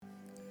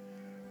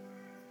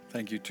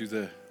Thank you to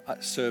the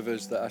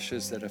servers, the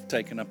ushers that have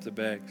taken up the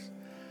bags.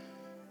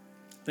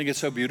 I think it's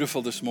so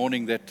beautiful this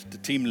morning that the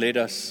team led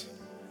us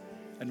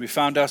and we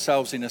found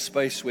ourselves in a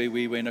space where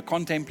we were in a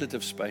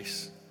contemplative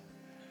space.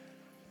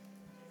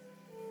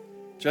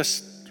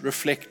 Just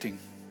reflecting,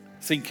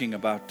 thinking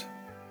about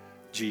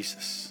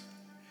Jesus.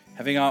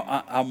 Having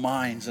our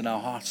minds and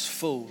our hearts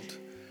filled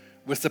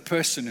with the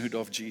personhood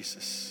of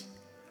Jesus.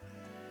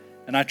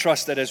 And I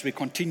trust that as we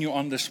continue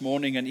on this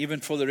morning and even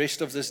for the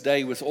rest of this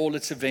day with all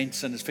its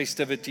events and its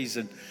festivities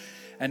and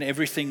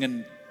everything,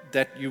 and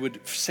that you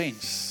would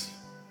sense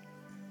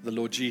the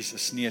Lord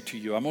Jesus near to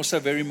you. I'm also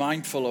very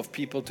mindful of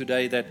people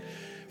today that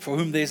for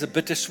whom there's a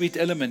bittersweet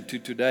element to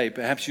today.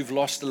 Perhaps you've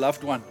lost a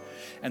loved one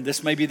and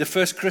this may be the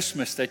first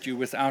Christmas that you're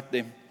without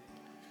them.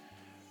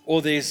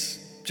 Or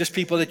there's just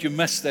people that you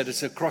miss that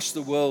it's across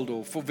the world,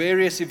 or for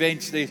various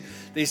events,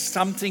 there's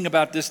something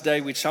about this day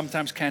which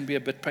sometimes can be a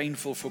bit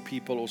painful for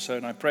people also.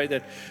 And I pray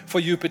that for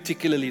you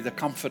particularly, the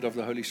comfort of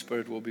the Holy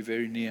Spirit will be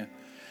very near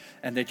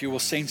and that you will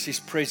sense His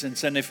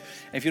presence. And if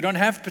you don't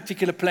have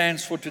particular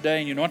plans for today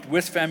and you're not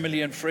with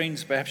family and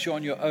friends, perhaps you're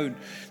on your own,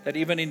 that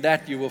even in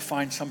that you will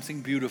find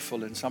something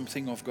beautiful and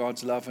something of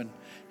God's love and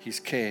His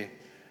care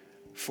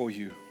for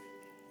you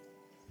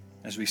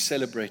as we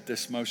celebrate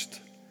this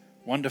most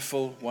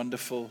wonderful,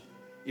 wonderful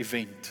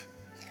event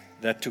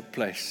that took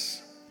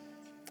place.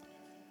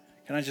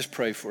 Can I just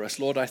pray for us?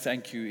 Lord, I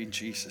thank you in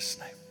Jesus'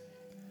 name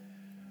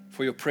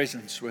for your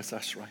presence with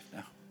us right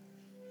now.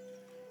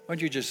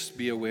 Won't you just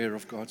be aware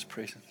of God's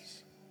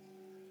presence?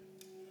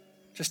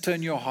 Just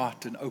turn your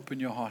heart and open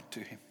your heart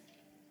to Him.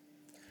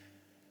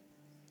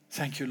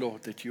 Thank you,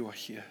 Lord, that you are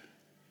here.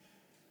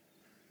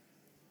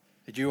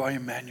 That you are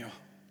Emmanuel,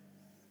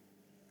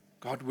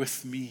 God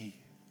with me.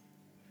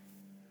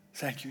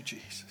 Thank you,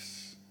 Jesus.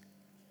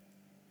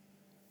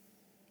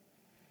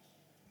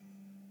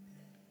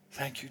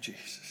 Thank you,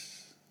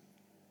 Jesus.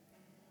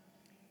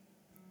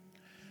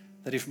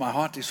 That if my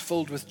heart is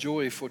filled with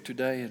joy for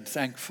today and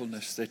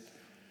thankfulness, that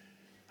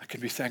I can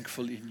be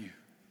thankful in you.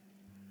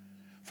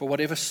 For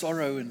whatever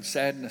sorrow and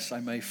sadness I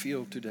may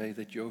feel today,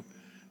 that your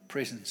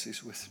presence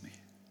is with me.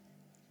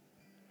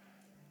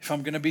 If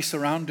I'm going to be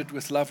surrounded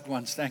with loved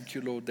ones, thank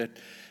you, Lord, that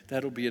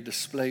that'll be a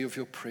display of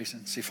your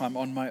presence. If I'm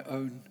on my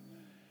own,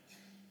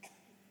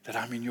 that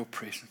I'm in your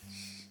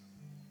presence.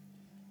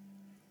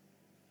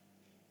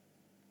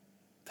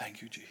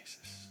 Thank you,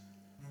 Jesus,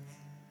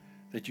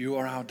 that you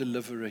are our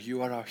deliverer,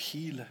 you are our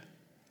healer,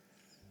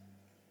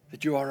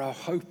 that you are our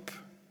hope.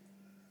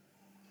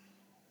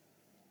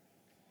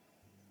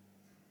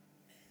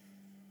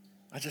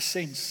 I just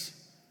sense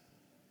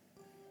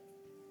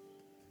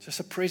just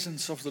a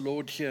presence of the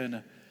Lord here and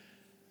a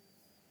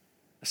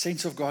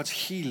sense of God's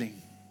healing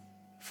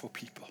for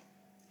people.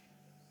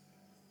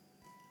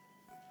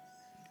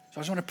 So I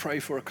just want to pray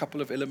for a couple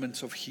of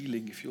elements of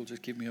healing, if you'll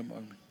just give me a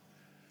moment.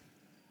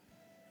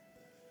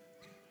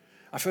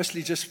 I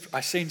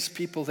sense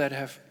people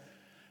that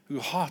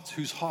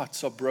whose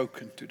hearts are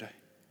broken today.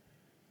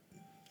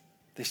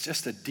 There's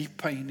just a deep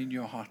pain in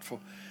your heart for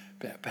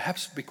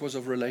perhaps because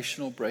of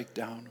relational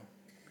breakdown, or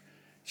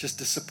just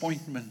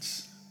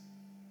disappointments,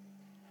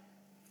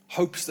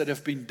 hopes that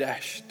have been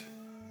dashed,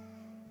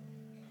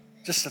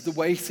 just the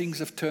way things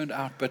have turned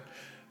out, but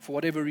for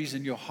whatever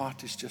reason your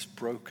heart is just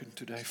broken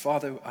today.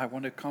 Father, I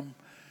want to come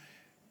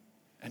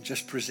and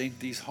just present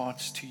these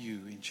hearts to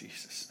you in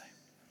Jesus' name.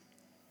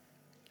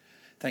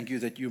 Thank you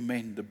that you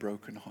mend the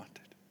brokenhearted.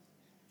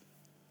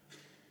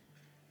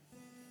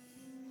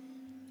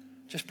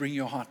 Just bring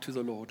your heart to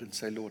the Lord and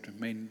say, Lord,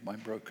 mend my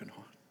broken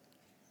heart.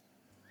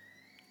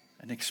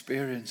 And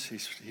experience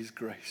His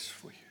grace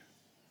for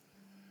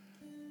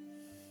you.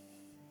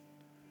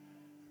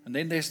 And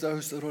then there's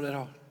those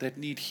that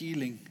need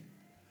healing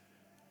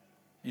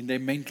in their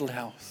mental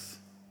health.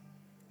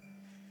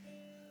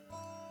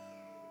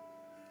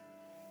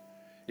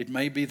 It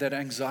may be that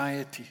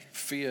anxiety,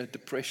 fear,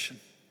 depression,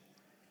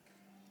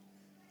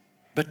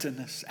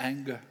 bitterness,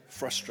 anger,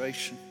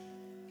 frustration,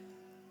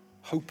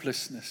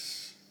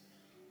 hopelessness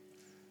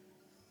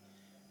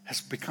has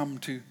become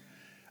to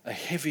a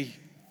heavy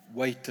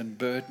weight and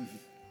burden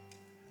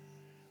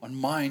on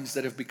minds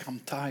that have become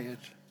tired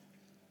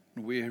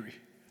and weary.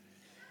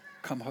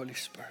 Come, Holy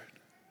Spirit.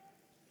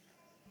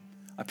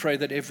 I pray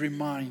that every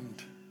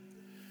mind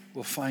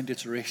will find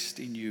its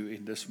rest in you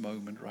in this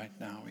moment right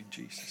now in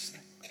Jesus'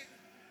 name.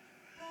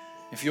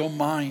 If your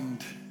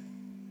mind,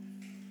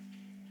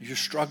 if you're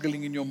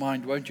struggling in your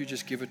mind, won't you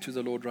just give it to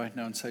the Lord right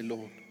now and say,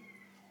 Lord,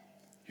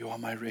 you are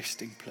my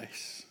resting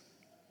place.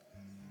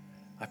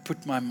 I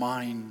put my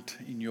mind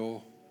in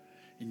your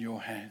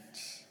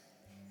hands.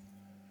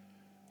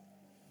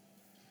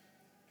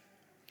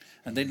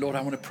 And then, Lord,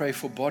 I want to pray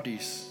for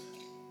bodies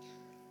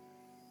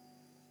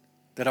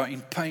that are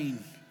in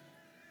pain,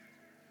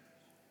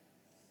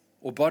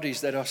 or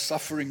bodies that are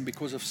suffering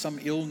because of some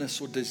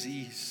illness or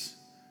disease,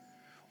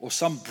 or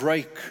some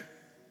break,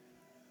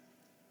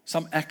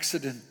 some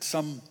accident,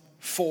 some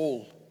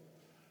fall.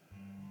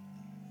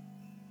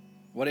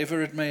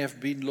 Whatever it may have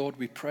been, Lord,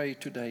 we pray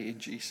today in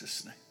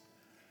Jesus' name.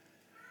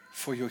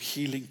 for your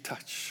healing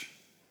touch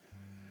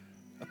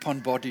upon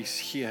bodies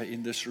here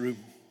in this room.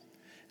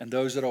 And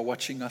those that are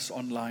watching us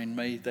online,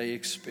 may they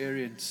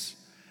experience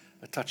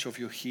a touch of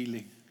your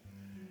healing.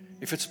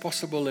 If it's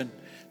possible and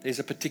there's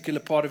a particular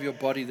part of your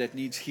body that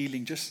needs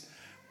healing, just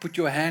put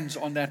your hands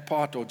on that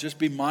part or just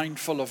be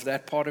mindful of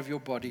that part of your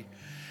body.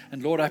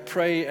 And Lord, I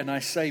pray and I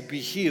say, be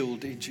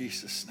healed in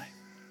Jesus' name.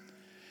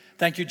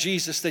 Thank you,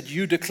 Jesus, that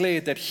you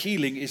declared that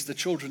healing is the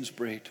children's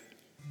bread,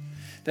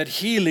 that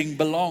healing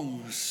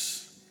belongs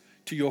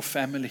to your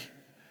family,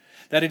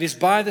 that it is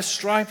by the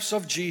stripes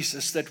of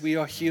Jesus that we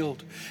are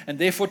healed. And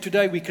therefore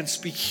today we can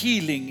speak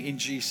healing in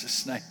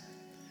Jesus' name.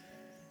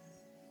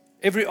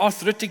 Every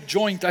arthritic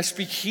joint, I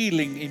speak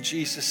healing in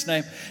Jesus'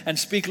 name, and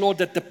speak, Lord,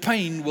 that the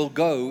pain will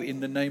go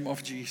in the name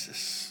of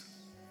Jesus.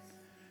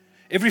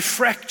 Every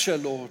fracture,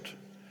 Lord,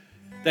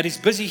 that is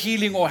busy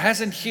healing or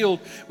hasn't healed,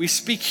 we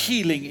speak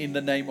healing in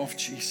the name of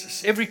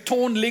Jesus. Every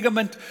torn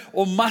ligament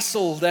or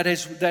muscle that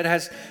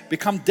has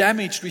become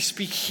damaged, we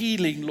speak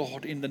healing,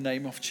 Lord, in the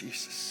name of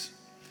Jesus.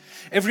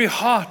 Every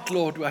heart,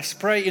 Lord, I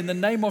pray in the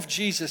name of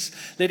Jesus,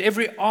 that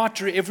every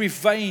artery, every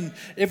vein,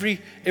 every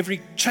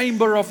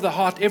chamber of the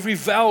heart, every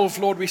valve,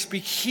 Lord, we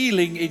speak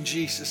healing in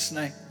Jesus'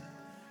 name.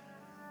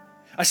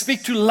 I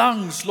speak to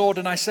lungs, Lord,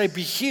 and I say,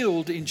 be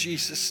healed in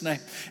Jesus' name.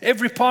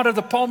 Every part of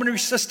the pulmonary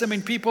system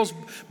in people's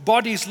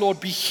bodies, Lord,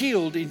 be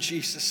healed in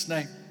Jesus'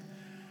 name.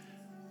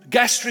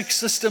 Gastric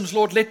systems,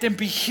 Lord, let them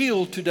be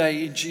healed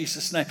today in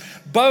Jesus' name.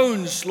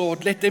 Bones,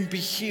 Lord, let them be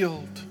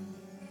healed.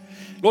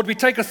 Lord, we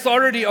take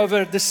authority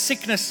over the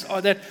sickness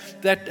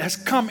that has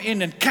come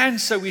in, and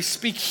cancer. We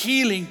speak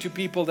healing to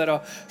people that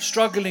are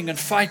struggling and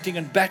fighting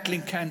and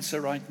battling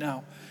cancer right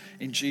now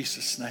in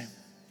Jesus' name.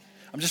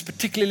 I'm just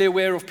particularly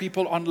aware of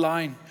people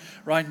online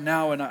right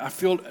now, and I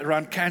feel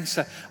around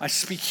cancer, I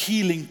speak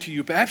healing to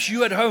you. Perhaps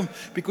you at home,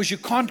 because you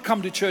can't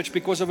come to church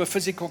because of a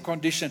physical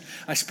condition,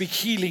 I speak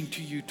healing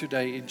to you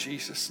today in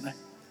Jesus' name.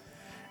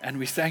 And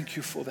we thank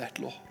you for that,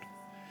 Lord,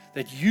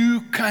 that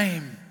you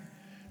came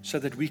so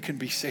that we can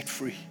be set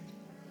free.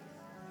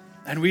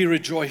 And we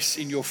rejoice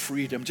in your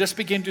freedom. Just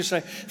begin to say,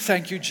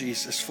 thank you,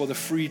 Jesus, for the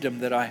freedom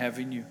that I have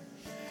in you.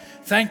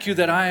 Thank you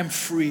that I am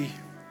free.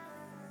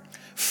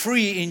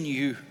 Free in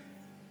you.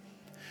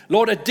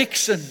 Lord,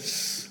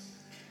 addictions,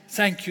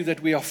 thank you that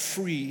we are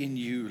free in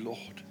you,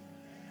 Lord.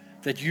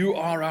 That you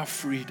are our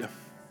freedom.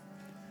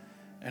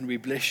 And we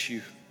bless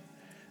you.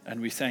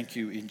 And we thank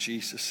you in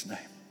Jesus' name.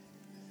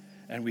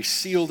 And we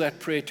seal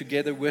that prayer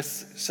together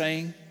with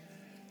saying,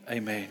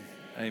 amen.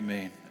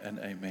 Amen and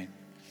amen.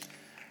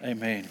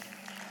 Amen.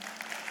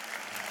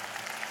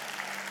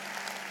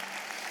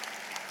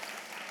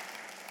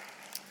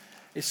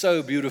 It's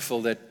so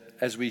beautiful that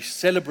as we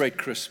celebrate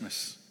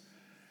Christmas,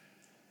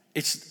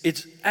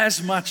 it's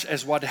as much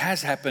as what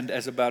has happened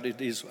as about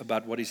it is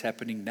about what is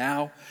happening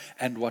now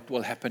and what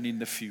will happen in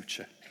the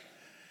future.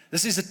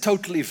 This is a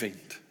total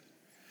event.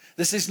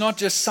 This is not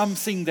just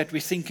something that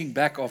we're thinking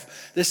back of.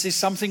 This is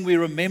something we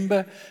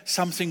remember,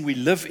 something we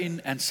live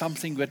in, and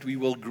something that we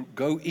will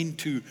go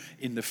into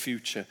in the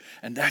future.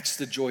 And that's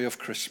the joy of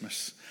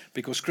Christmas,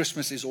 because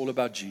Christmas is all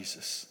about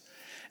Jesus.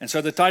 And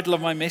so the title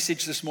of my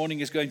message this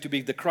morning is going to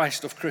be The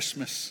Christ of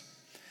Christmas.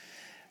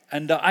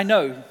 And I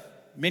know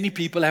many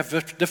people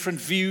have different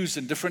views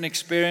and different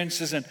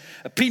experiences and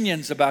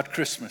opinions about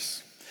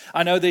Christmas.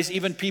 I know there's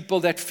even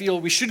people that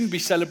feel we shouldn't be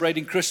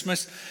celebrating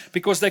Christmas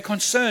because they're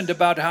concerned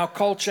about how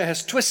culture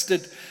has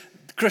twisted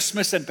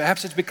Christmas and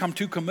perhaps it's become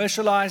too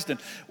commercialized.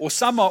 Or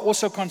some are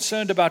also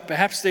concerned about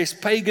perhaps there's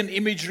pagan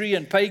imagery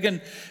and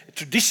pagan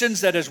traditions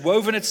that has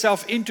woven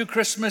itself into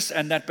Christmas,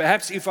 and that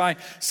perhaps if I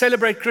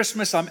celebrate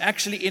Christmas, I'm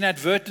actually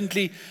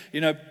inadvertently,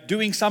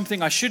 doing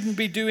something I shouldn't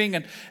be doing.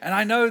 And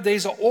I know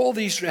there's all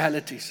these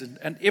realities,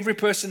 and every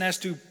person has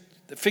to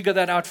figure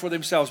that out for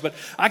themselves. But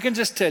I can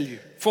just tell you,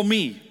 for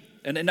me,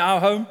 and in our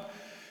home,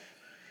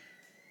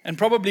 and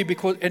probably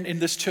because in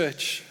this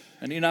church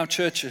and in our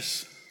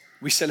churches,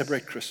 we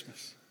celebrate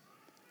Christmas.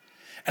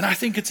 And I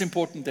think it's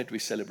important that we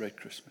celebrate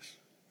Christmas.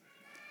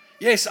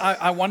 Yes,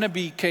 I want to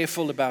be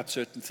careful about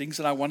certain things,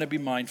 and I want to be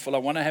mindful. I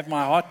want to have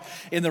my heart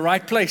in the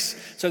right place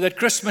so that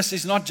Christmas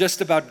is not just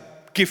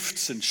about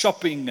gifts and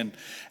shopping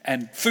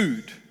and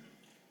food.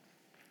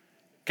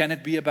 Can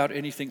it be about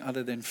anything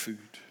other than food?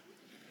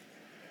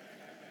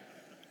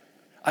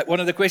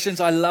 One of the questions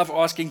I love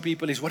asking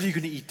people is, what are you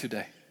going to eat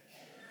today?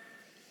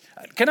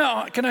 Can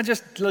I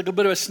just a little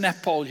bit of a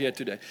snap poll here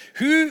today?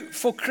 Who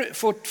for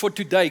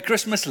today,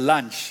 Christmas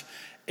lunch,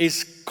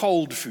 is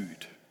cold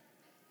food?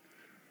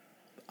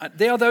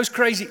 There are those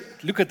crazy,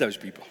 look at those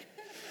people.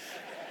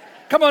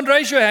 Come on,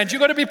 raise your hand. You've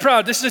got to be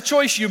proud. This is a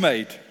choice you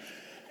made.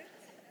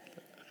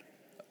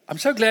 I'm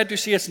so glad to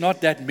see it's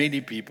not that many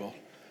people.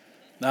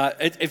 Now,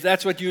 if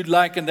that's what you'd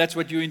like and that's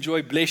what you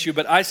enjoy, bless you.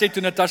 But I said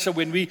to Natasha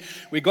when we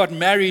got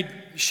married,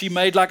 she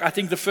made I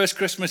think the first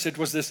Christmas, it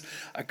was this,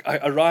 I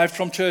arrived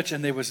from church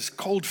and there was this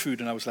cold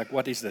food. And I was like,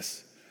 what is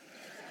this?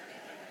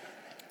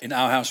 In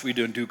our house, we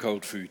don't do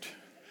cold food.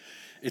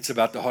 It's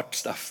about the hot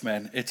stuff,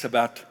 man. It's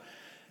about,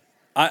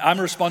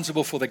 I'm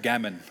responsible for the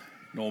gammon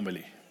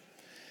normally.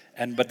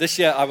 But this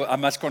year, I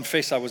must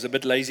confess, I was a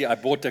bit lazy. I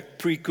bought a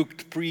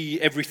pre-cooked,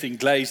 everything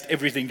glazed,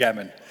 everything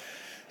gammon.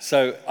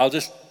 So I'll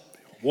just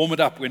warm it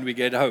up when we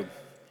get home.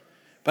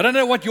 But I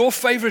don't know what your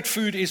favorite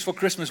food is for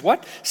Christmas.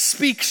 What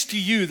speaks to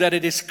you that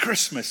it is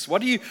Christmas?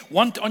 What do you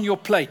want on your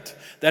plate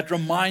that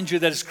reminds you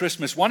that it's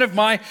Christmas? One of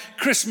my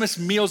Christmas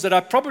meals that I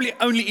probably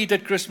only eat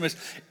at Christmas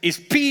is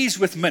peas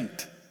with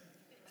mint.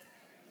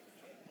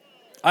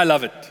 I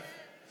love it.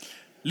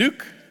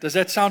 Luke, does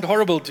that sound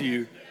horrible to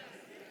you?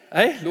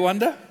 Hey,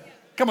 Luanda?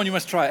 Come on, you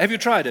must try it. Have you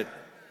tried it?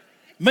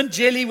 Mint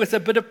jelly with a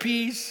bit of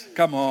peas?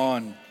 Come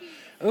on.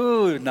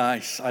 Oh,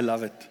 nice. I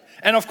love it.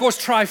 And of course,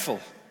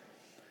 trifle.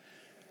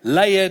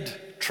 Layered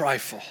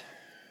trifle.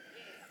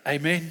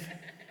 Amen.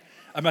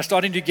 Am I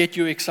starting to get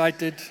you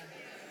excited?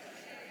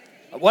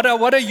 What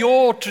are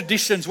your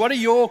traditions? What are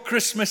your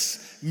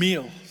Christmas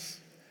meals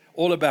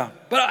all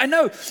about? But I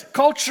know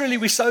culturally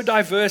we're so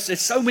diverse.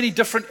 There's so many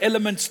different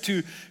elements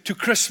to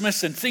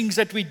Christmas and things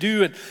that we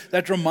do and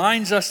that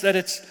reminds us that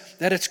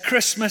it's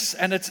Christmas,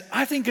 and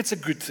I think it's a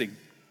good thing.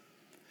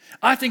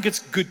 I think it's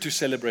good to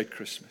celebrate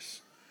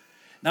Christmas.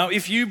 Now,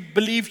 if you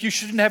believe you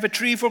shouldn't have a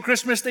tree for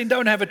Christmas, then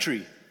don't have a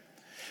tree.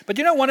 But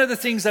you know, one of the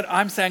things that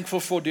I'm thankful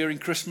for during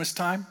Christmas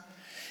time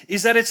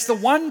is that it's the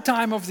one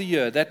time of the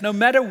year that no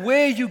matter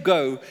where you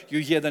go, you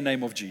hear the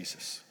name of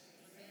Jesus.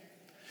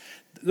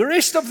 The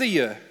rest of the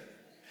year,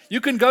 you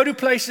can go to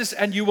places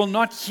and you will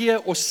not hear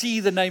or see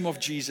the name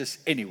of Jesus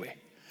anywhere.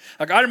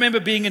 Like I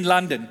remember being in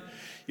London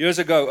years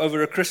ago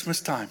over a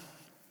Christmas time.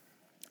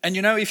 And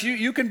you know, if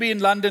you can be in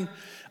London,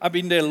 I've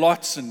been there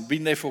lots and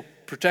been there for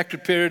a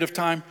protracted period of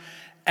time,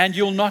 and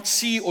you'll not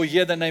see or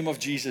hear the name of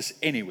Jesus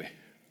anywhere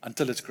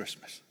until it's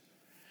Christmas.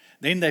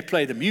 Then they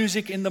play the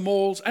music in the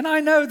malls, and I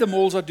know the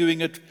malls are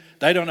doing it.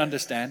 They don't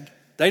understand.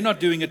 They're not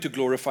doing it to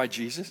glorify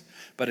Jesus,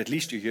 but at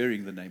least you're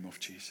hearing the name of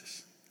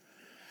Jesus.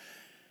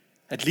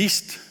 At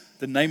least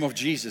the name of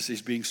Jesus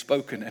is being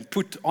spoken and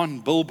put on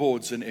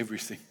billboards and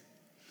everything.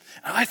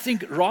 And I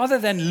think rather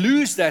than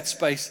lose that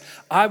space,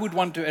 I would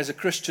want to, as a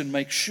Christian,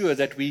 make sure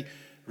that we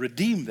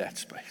redeem that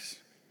space.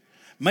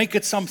 Make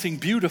it something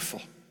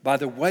beautiful by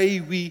the way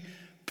we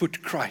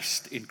put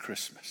Christ in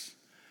Christmas.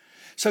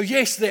 So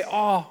yes, there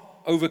are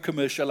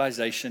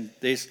over-commercialization.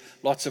 There's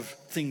lots of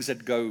things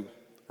that go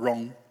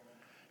wrong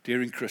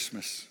during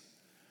Christmas.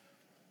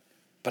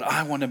 But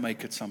I want to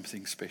make it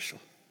something special.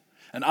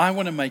 And I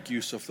want to make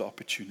use of the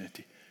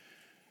opportunity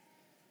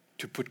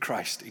to put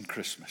Christ in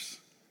Christmas.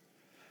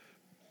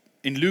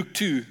 In Luke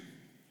 2,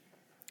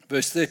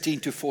 verse 13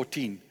 to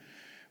 14,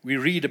 we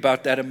read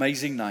about that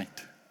amazing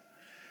night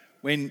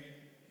when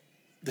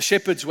the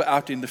shepherds were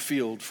out in the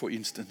field, for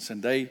instance,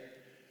 and they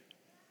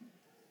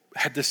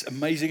had this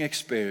amazing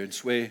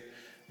experience where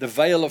the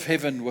veil of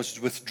heaven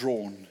was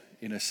withdrawn,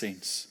 in a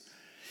sense,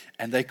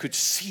 and they could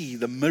see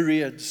the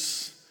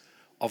myriads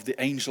of the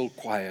angel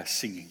choir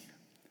singing,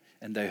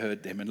 and they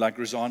heard them. And like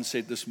Razan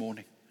said this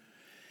morning,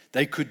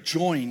 they could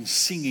join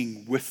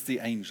singing with the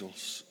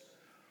angels.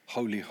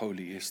 Holy,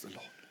 holy is the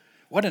Lord.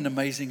 What an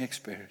amazing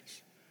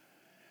experience.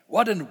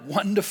 What a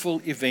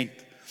wonderful event.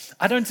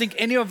 I don't think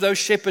any of those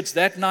shepherds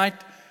that night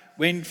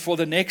went for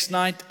the next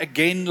night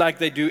again, like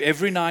they do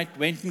every night,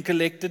 went and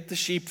collected the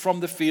sheep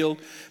from the field,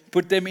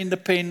 put them in the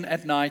pen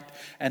at night,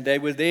 and they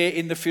were there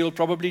in the field,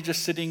 probably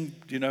just sitting,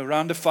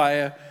 around a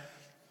fire.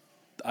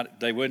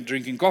 They weren't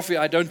drinking coffee,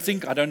 I don't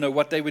think. I don't know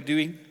what they were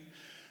doing.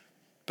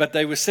 But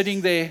they were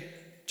sitting there,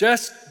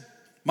 just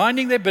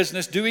minding their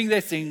business, doing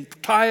their thing,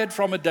 tired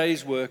from a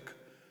day's work.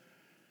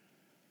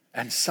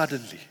 And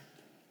suddenly,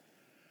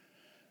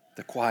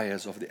 the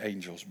choirs of the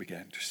angels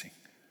began to sing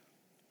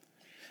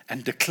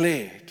and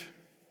declared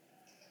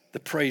the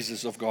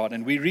praises of God.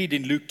 And we read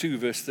in Luke 2,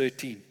 verse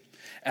 13,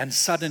 and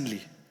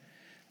suddenly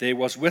there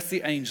was with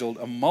the angel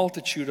a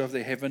multitude of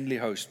the heavenly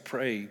host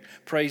praying,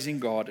 praising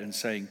God and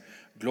saying,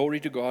 glory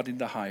to God in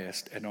the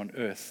highest, and on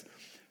earth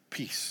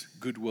peace,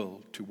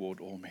 goodwill toward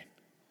all men.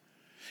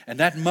 And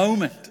that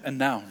moment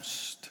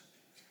announced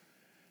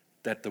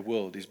that the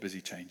world is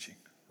busy changing.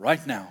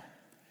 Right now,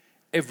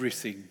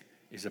 everything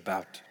is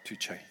about to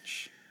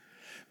change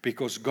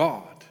because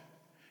God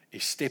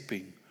is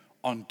stepping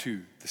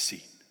onto the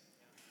scene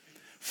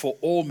for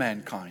all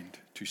mankind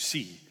to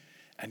see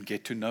and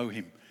get to know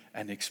Him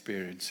and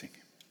experiencing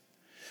Him.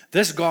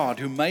 This God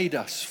who made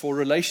us for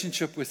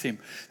relationship with Him,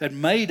 that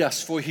made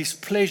us for His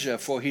pleasure,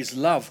 for His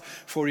love,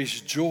 for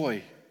His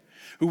joy,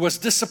 who was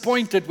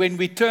disappointed when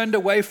we turned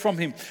away from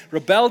Him,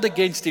 rebelled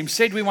against Him,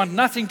 said we want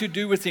nothing to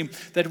do with Him,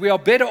 that we are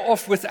better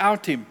off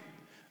without Him.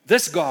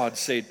 This God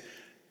said,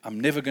 I'm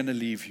never going to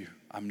leave you.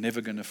 I'm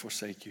never going to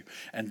forsake you.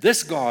 And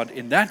this God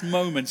in that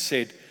moment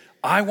said,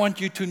 I want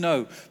you to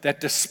know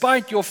that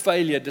despite your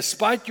failure,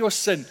 despite your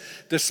sin,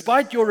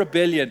 despite your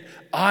rebellion,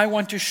 I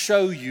want to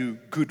show you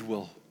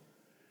goodwill.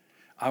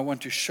 I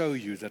want to show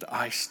you that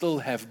I still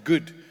have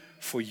good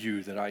for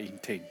you that I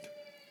intend.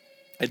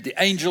 And the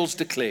angels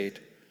declared,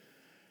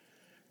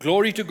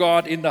 glory to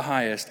God in the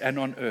highest, and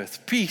on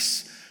earth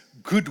peace,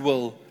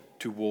 goodwill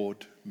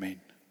toward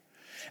men.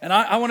 And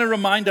I want to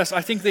remind us,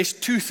 I think there's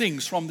two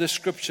things from this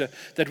scripture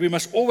that we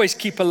must always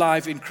keep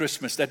alive in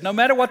Christmas. That no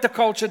matter what the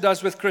culture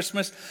does with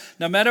Christmas,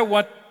 no matter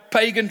what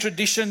pagan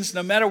traditions,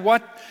 no matter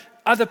what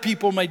other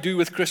people may do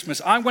with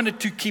Christmas, I wanted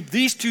to keep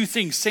these two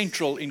things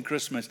central in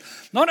Christmas.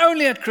 Not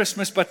only at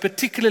Christmas, but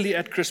particularly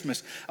at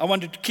Christmas. I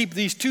wanted to keep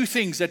these two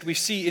things that we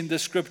see in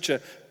this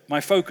scripture,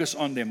 my focus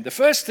on them. The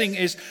first thing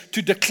is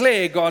to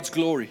declare God's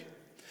glory.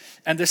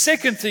 And the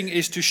second thing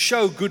is to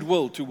show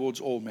goodwill towards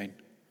all men.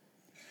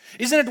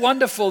 Isn't it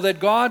wonderful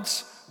that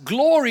God's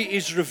glory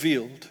is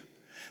revealed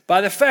by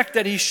the fact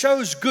that He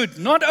shows good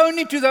not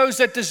only to those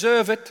that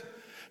deserve it,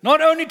 not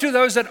only to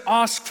those that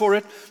ask for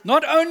it,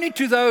 not only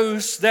to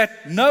those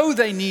that know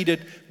they need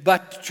it,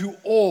 but to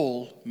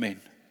all men.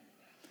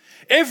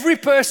 Every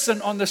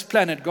person on this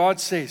planet, God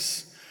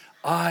says,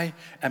 I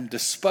am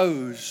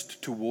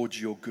disposed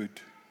towards your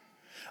good.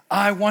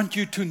 I want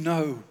you to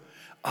know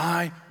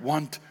I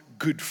want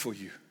good for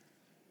you.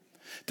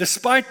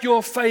 Despite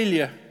your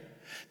failure,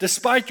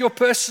 despite your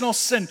personal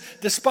sin,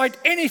 despite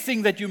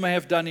anything that you may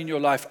have done in your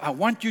life, I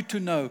want you to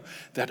know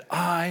that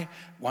I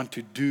want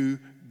to do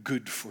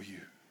good for you.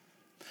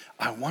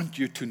 I want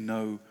you to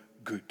know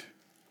good.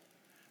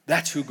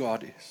 That's who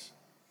God is.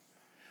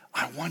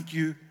 I want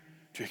you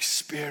to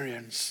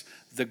experience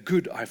the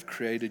good I've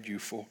created you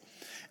for.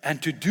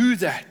 And to do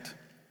that,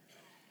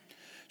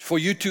 for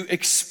you to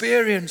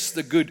experience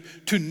the good,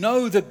 to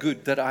know the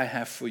good that I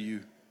have for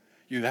you,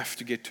 you have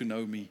to get to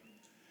know me.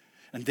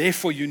 And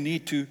therefore you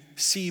need to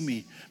see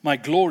me. My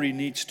glory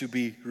needs to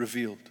be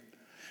revealed.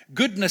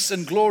 Goodness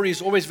and glory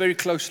is always very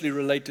closely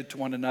related to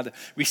one another.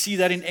 We see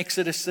that in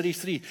Exodus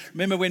 33.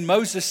 Remember when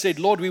Moses said,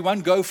 Lord, we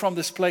won't go from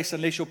this place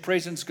unless your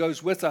presence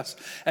goes with us.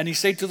 And he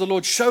said to the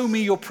Lord, show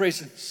me your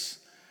presence.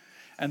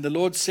 And the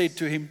Lord said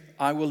to him,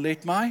 I will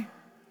let my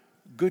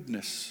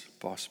goodness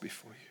pass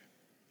before you.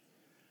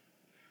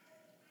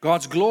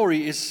 God's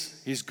glory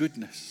is His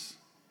goodness.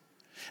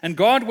 And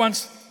God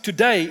wants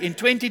today, in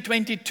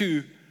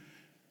 2022,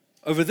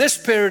 over this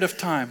period of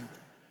time,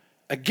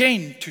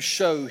 again to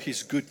show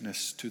His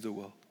goodness to the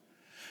world.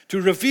 To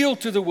reveal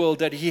to the world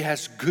that He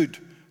has good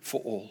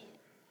for all.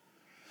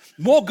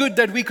 More good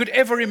than we could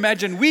ever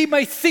imagine. We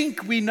may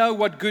think we know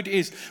what good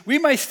is. We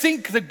may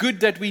think the good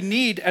that we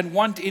need and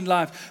want in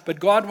life. But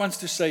God wants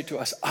to say to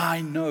us,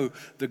 I know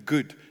the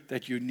good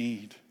that you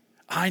need.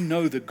 I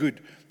know the good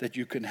that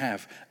you can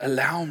have.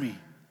 Allow me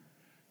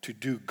to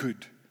do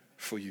good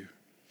for you.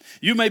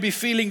 You may be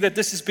feeling that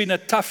this has been a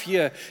tough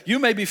year. You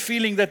may be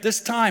feeling that this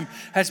time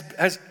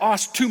has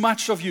asked too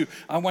much of you.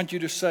 I want you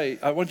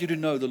to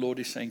know the Lord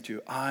is saying to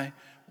you, I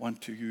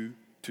want you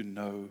to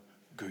know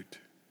good.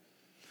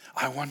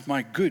 I want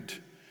my good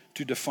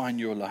to define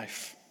your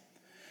life.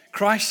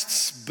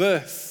 Christ's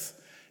birth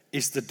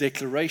is the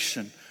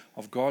declaration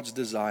of God's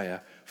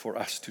desire for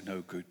us to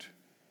know good.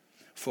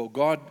 For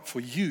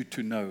you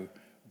to know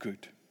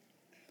good.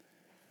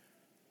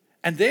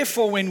 And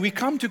therefore, when we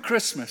come to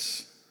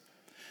Christmas,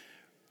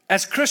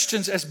 as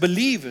Christians, as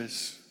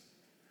believers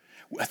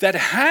that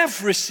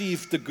have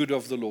received the good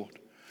of the Lord,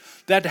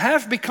 that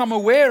have become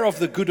aware of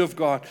the good of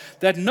God,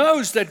 that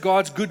knows that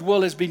God's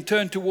goodwill has been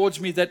turned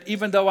towards me, that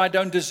even though I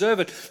don't deserve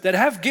it, that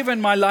have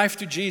given my life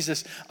to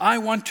Jesus, I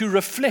want to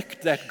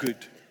reflect that good.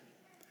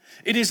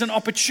 It is an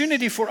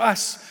opportunity for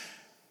us,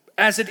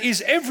 as it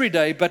is every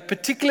day, but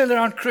particularly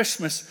around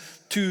Christmas,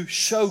 to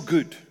show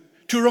good,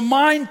 to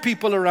remind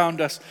people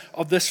around us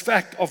of this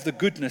fact of the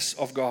goodness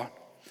of God.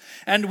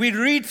 And we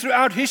read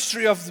throughout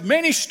history of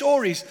many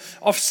stories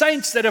of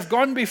saints that have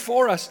gone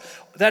before us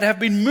that have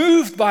been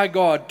moved by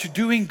God to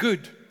doing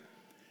good.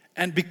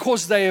 And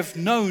because they have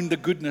known the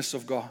goodness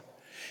of God.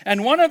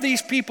 And one of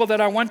these people that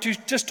I want to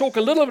just talk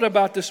a little bit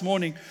about this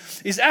morning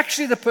is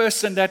actually the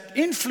person that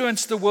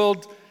influenced the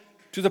world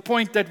to the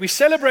point that we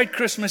celebrate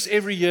Christmas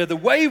every year. The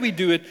way we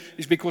do it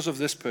is because of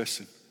this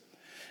person.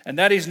 And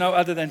that is no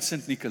other than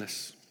St.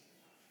 Nicholas.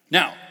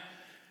 Now,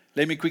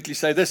 let me quickly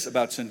say this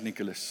about St.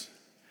 Nicholas.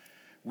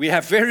 We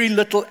have very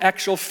little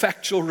actual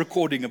factual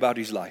recording about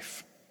his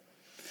life.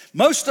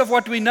 Most of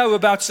what we know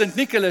about St.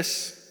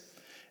 Nicholas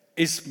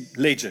is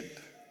legend.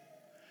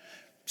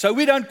 So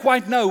we don't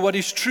quite know what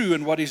is true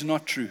and what is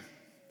not true.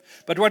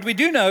 But what we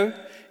do know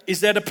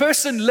is that a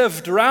person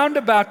lived around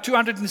about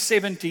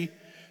 270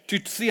 to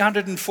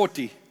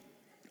 340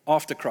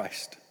 after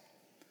Christ.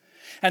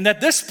 And that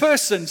this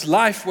person's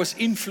life was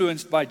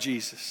influenced by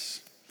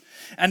Jesus.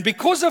 And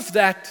because of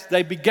that,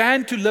 they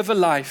began to live a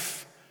life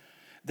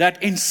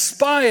that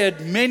inspired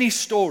many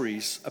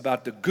stories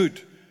about the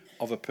good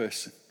of a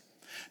person.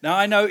 Now,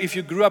 I know if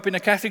you grew up in a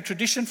Catholic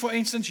tradition, for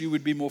instance, you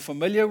would be more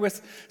familiar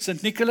with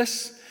St.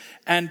 Nicholas,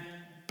 and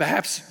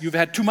perhaps you've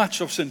had too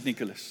much of St.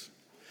 Nicholas.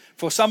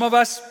 For some of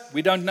us,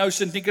 we don't know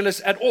St.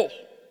 Nicholas at all,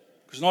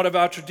 because it's not of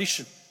our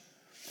tradition.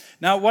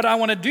 Now, what I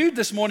want to do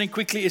this morning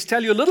quickly is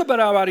tell you a little bit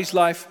about his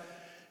life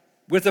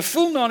with the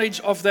full knowledge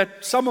of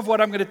that some of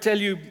what I'm going to tell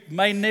you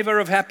may never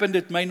have happened,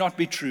 it may not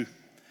be true,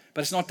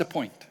 but it's not the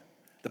point.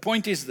 The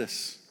point is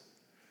this: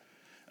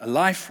 a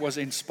life was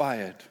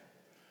inspired,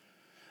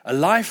 a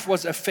life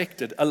was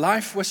affected, a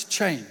life was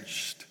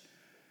changed,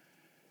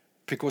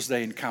 because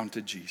they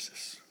encountered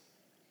Jesus.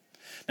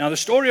 Now, the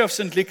story of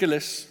St.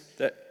 Nicholas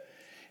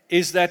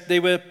is that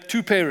there were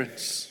two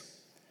parents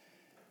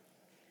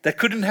that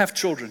couldn't have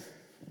children.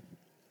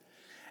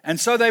 And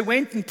so they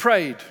went and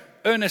prayed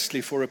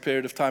earnestly for a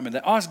period of time, and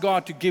they asked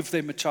God to give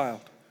them a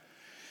child.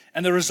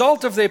 And the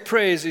result of their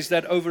prayers is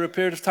that over a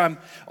period of time,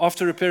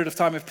 after a period of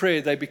time of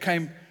prayer, they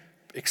became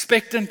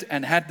expectant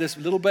and had this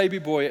little baby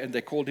boy, and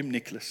they called him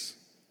Nicholas.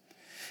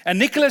 And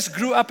Nicholas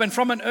grew up, and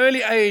from an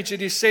early age,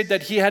 it is said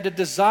that he had a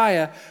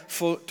desire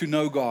to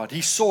know God.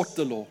 He sought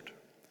the Lord.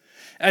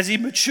 As he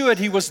matured,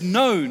 he was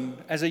known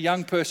as a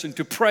young person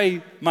to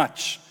pray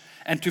much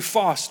and to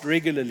fast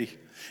regularly.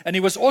 And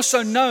he was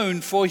also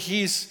known for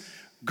his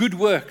good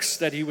works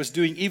that he was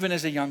doing even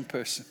as a young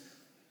person.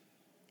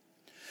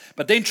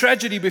 But then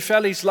tragedy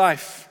befell his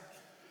life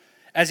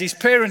as his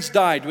parents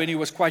died when he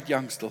was quite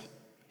young still.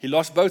 He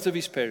lost both of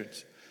his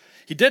parents.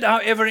 He did,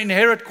 however,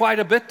 inherit quite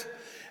a bit.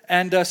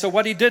 And so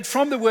what he did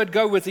from the word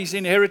go with his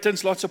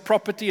inheritance, lots of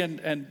property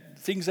and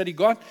things that he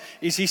got,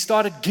 is he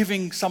started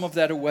giving some of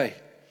that away.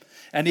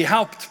 And he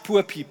helped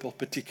poor people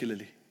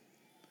particularly.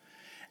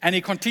 And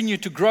he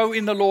continued to grow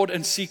in the Lord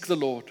and seek the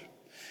Lord.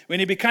 When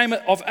he became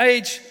of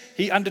age,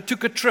 he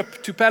undertook a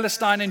trip to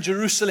Palestine and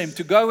Jerusalem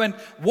to go and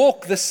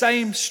walk the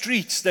same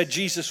streets that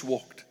Jesus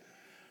walked.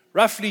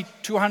 Roughly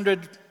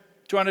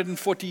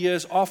 240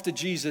 years after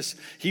Jesus,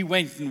 he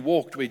went and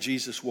walked where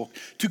Jesus walked,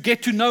 to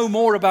get to know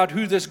more about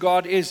who this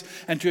God is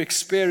and to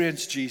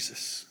experience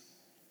Jesus.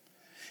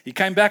 He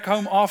came back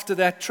home after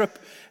that trip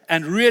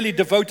and really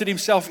devoted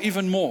himself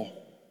even more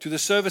to the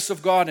service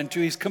of God and to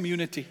his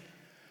community.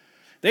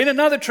 Then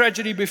another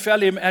tragedy befell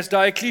him as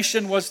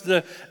Diocletian was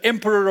the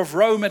emperor of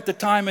Rome at the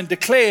time and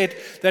declared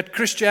that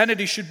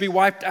Christianity should be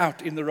wiped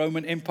out in the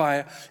Roman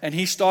Empire. And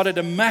he started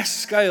a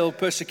mass-scale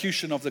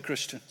persecution of the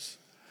Christians.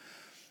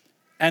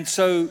 And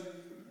so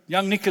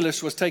young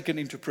Nicholas was taken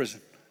into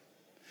prison.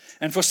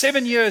 And for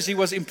 7 years he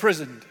was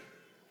imprisoned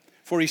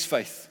for his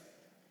faith.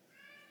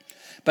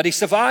 But he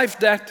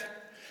survived that,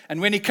 and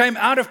when he came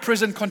out of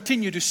prison,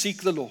 continued to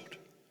seek the Lord.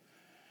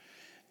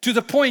 To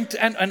the point,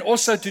 and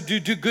also to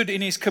do good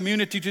in his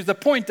community, to the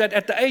point that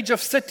at the age of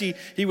 30,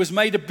 he was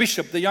made a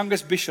bishop, the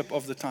youngest bishop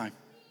of the time.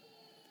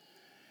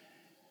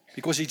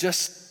 Because he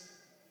just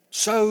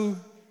so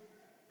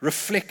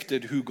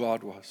reflected who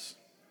God was.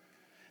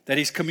 That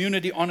his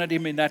community honored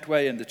him in that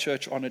way, and the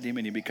church honored him,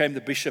 and he became the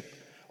bishop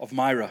of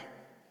Myra.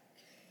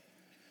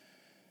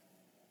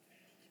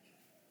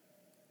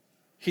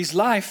 His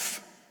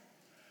life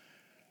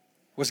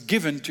was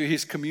given to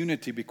his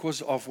community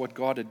because of what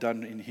God had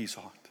done in his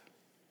heart.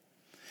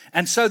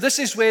 And so this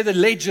is where the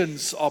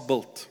legends are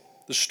built,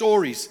 the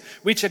stories,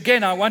 which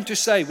again I want to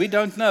say, we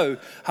don't know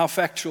how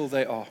factual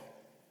they are.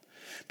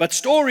 But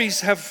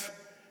stories have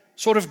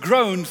sort of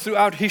grown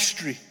throughout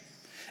history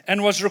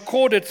and was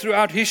recorded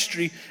throughout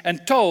history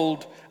and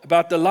told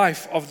about the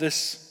life of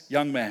this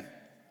young man.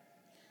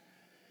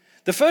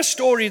 The first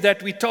story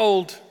that we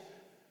told,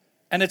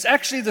 and it's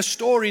actually the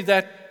story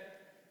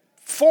that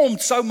formed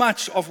so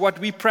much of what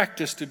we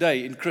practice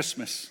today in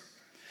Christmas,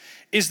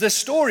 is the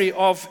story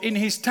of, in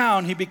his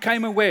town, he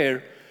became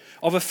aware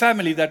of a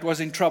family that was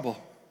in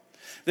trouble.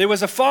 There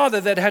was a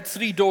father that had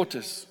 3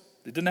 daughters.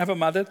 They didn't have a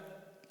mother.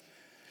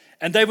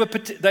 And they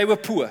were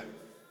poor.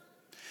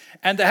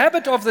 And the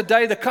habit of the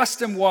day, the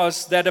custom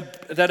was that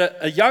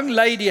a young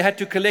lady had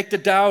to collect a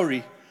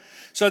dowry,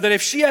 so that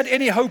if she had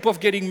any hope of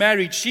getting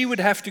married, she would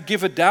have to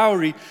give a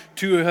dowry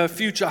to her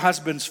future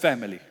husband's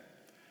family.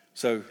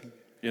 So,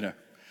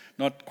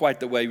 not quite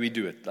the way we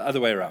do it, the other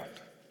way around.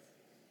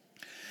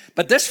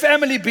 But this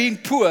family being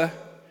poor,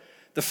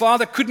 the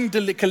father couldn't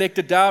collect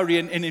a dowry,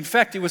 and in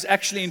fact, he was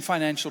actually in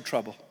financial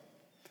trouble.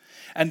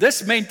 And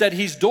this meant that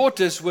his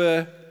daughters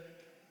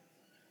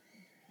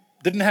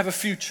didn't have a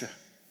future.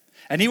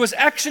 And he was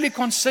actually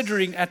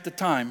considering at the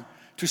time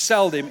to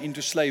sell them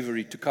into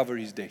slavery to cover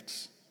his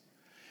debts,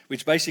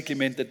 which basically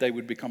meant that they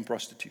would become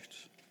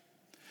prostitutes.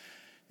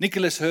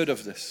 Nicholas heard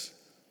of this.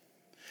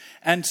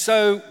 And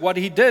so what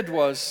he did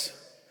was,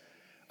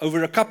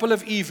 over a couple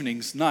of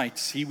evenings,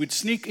 nights, he would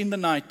sneak in the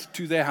night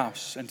to their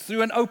house, and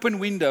through an open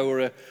window or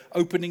an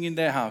opening in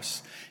their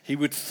house, he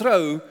would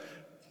throw,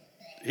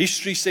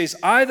 history says,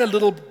 either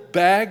little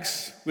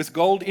bags with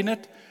gold in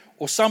it,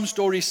 or some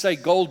stories say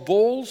gold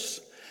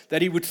balls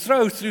that he would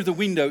throw through the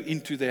window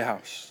into their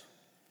house.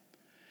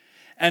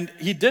 And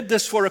he did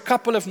this for a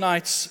couple of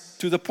nights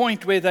to the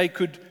point where they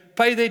could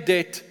pay their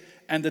debt,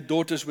 and the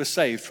daughters were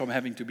saved from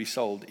having to be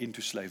sold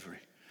into slavery.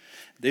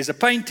 There's a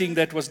painting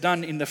that was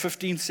done in the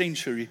 15th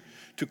century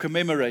to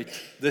commemorate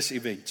this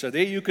event. So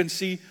there you can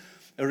see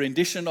a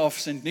rendition of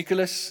St.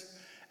 Nicholas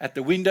at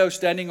the window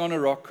standing on a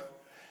rock,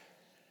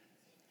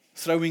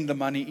 throwing the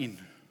money in.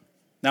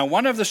 Now,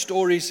 one of the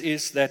stories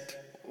is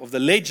that, of the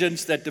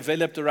legends that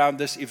developed around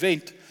this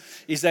event,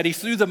 is that he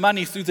threw the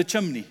money through the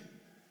chimney.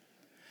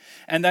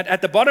 And that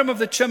at the bottom of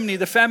the chimney,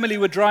 the family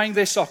were drying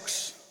their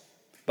socks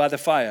by the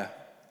fire.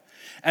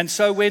 And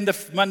so when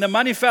the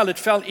money fell, it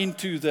fell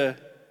into the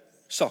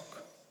sock.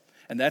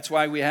 And that's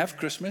why we have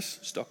Christmas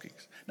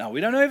stockings. Now,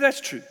 we don't know if that's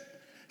true.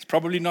 It's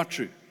probably not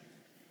true.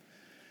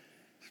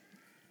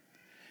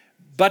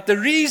 But the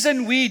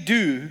reason we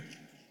do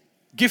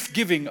gift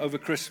giving over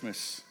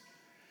Christmas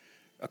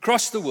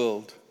across the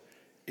world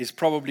is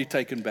probably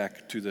taken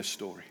back to this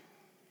story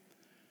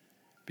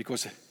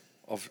because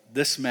of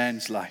this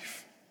man's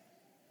life.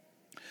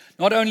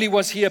 Not only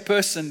was he a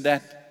person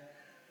that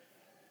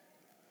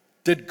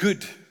did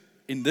good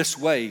in this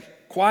way,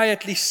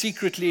 quietly,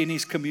 secretly in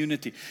his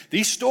community.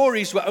 These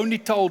stories were only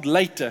told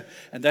later,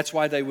 and that's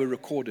why they were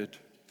recorded.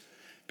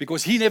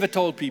 Because he never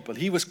told people.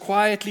 He was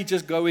quietly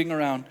just going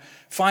around,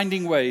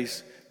 finding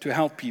ways to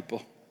help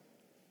people.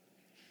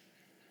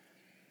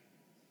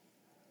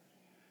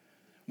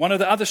 One of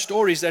the other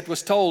stories that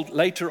was told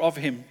later of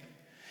him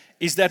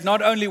is that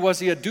not only was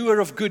he a doer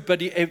of good,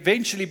 but he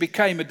eventually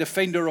became a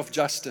defender of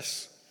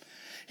justice.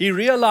 He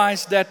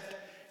realized that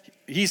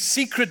his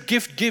secret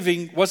gift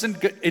giving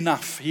wasn't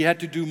enough. He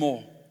had to do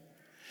more.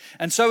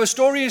 And so a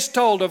story is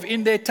told of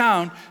in their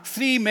town,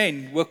 3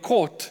 men were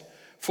caught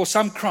for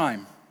some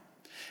crime.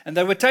 And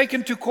they were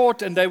taken to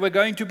court and they were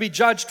going to be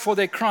judged for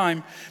their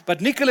crime. But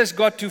Nicholas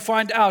got to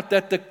find out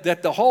that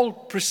the whole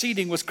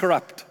proceeding was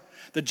corrupt.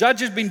 The judge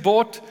had been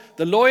bought,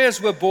 the lawyers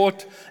were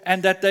bought,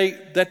 and that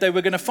they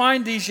were going to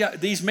find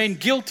these men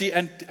guilty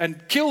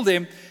and kill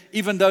them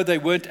even though they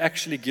weren't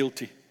actually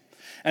guilty.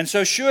 And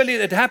so surely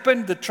it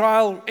happened, the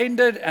trial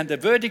ended and the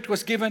verdict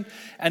was given,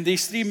 and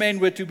these 3 men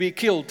were to be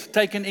killed,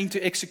 taken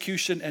into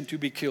execution and to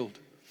be killed.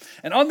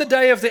 And on the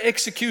day of the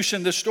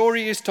execution, the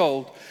story is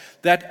told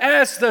that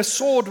as the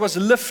sword was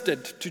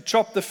lifted to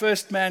chop the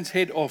first man's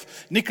head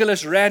off,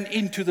 Nicholas ran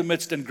into the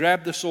midst and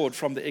grabbed the sword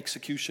from the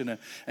executioner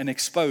and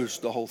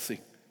exposed the whole thing.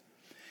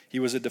 He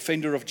was a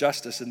defender of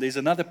justice, and there's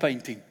another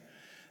painting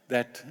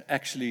that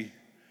actually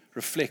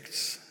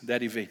reflects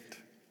that event.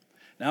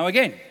 Now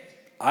again,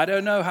 I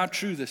don't know how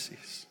true this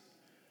is,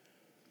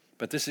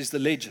 but this is the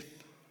legend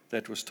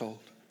that was told.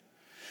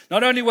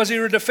 Not only was he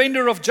a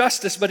defender of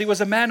justice, but he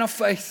was a man of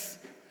faith,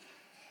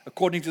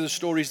 according to the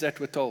stories that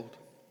were told.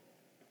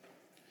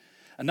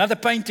 Another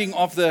painting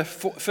of the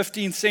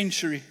 15th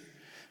century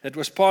that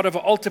was part of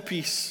an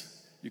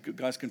altarpiece, you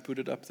guys can put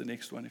it up, the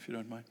next one if you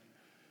don't mind,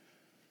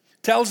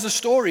 tells the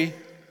story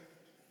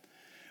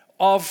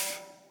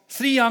of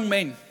 3 young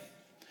men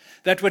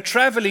that were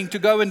traveling to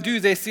go and do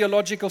their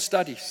theological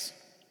studies.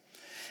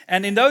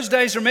 And in those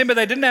days, remember,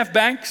 they didn't have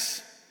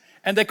banks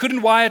and they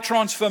couldn't wire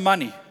transfer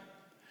money.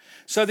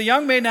 So the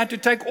young men had to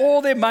take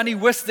all their money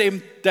with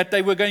them that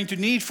they were going to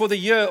need for the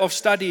year of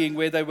studying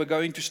where they were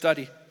going to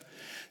study.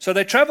 So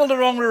they traveled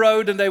along the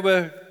road, and they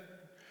were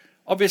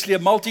obviously a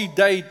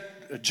multi-day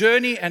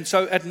journey. And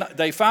so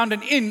they found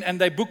an inn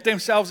and they booked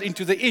themselves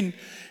into the inn.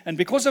 And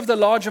because of the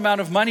large amount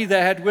of money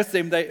they had with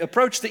them, they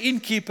approached the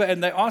innkeeper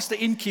and they asked the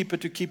innkeeper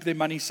to keep their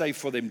money safe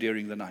for them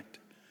during the night.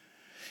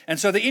 And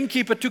so the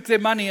innkeeper took their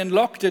money and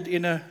locked it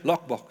in a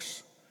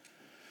lockbox.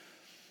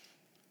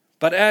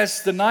 But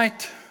as the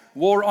night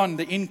wore on,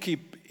 the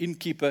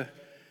innkeeper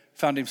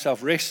found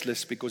himself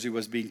restless because he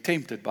was being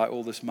tempted by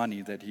all this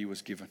money that he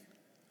was given.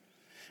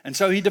 And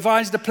so he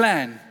devised a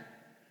plan,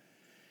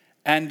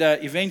 and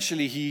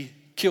eventually he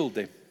killed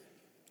them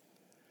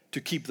to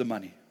keep the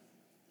money.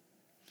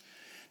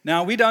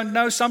 Now, we don't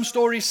know. Some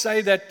stories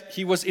say that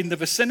he was in the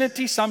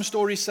vicinity. Some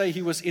stories say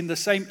he was in the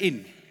same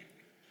inn.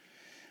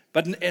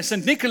 But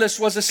St. Nicholas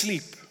was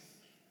asleep.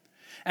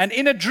 And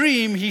in a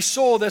dream, he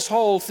saw this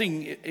whole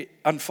thing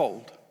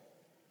unfold.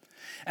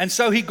 And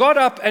so he got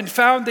up and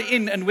found the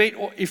inn. And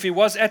if he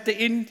was at the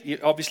inn, he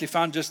obviously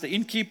found just the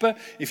innkeeper.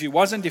 If he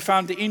wasn't, he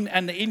found the inn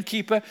and the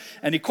innkeeper.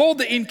 And he called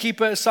the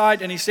innkeeper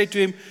aside and he said to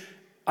him,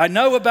 I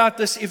know about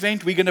this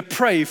event. We're going to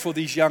pray for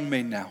these young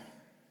men now.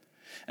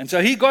 And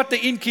so he got the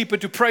innkeeper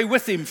to pray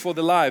with him for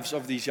the lives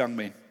of these young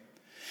men.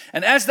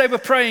 And as they were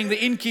praying,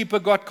 the innkeeper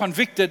got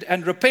convicted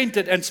and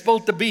repented and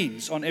spilled the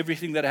beans on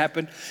everything that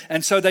happened.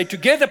 And so they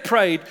together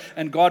prayed,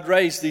 and God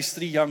raised these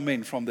 3 young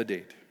men from the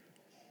dead.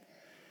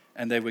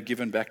 And they were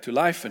given back to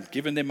life and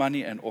given their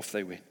money, and off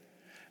they went.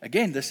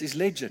 Again, this is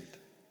legend.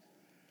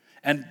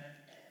 And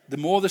the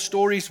more the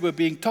stories were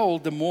being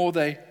told, the more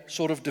they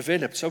sort of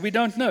developed. So we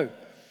don't know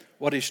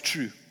what is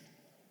true.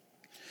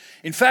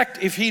 In fact,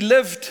 if he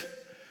lived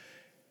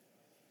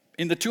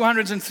in the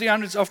 200s and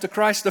 300s after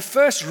Christ, the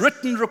first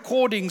written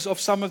recordings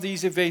of some of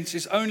these events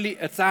is only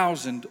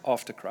 1,000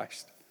 after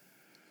Christ.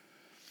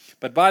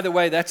 But by the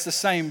way, that's the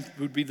same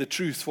would be the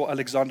truth for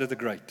Alexander the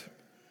Great.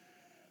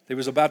 There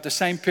was about the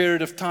same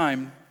period of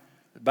time,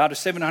 about a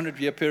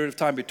 700-year period of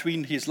time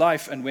between his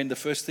life and when the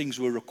first things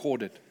were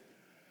recorded.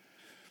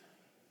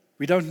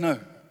 We don't know.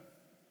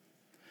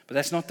 But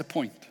that's not the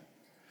point.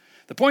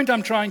 The point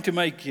I'm trying to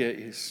make here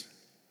is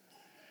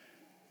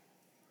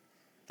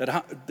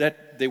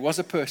that there was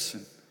a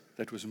person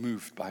that was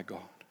moved by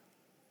God.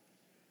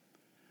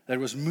 That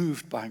was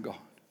moved by God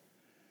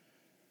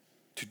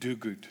to do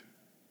good,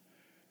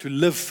 to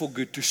live for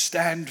good, to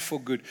stand for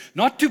good,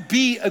 not to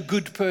be a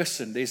good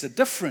person. There's a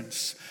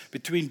difference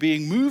between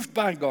being moved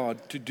by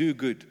God to do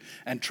good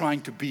and trying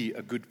to be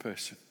a good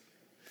person.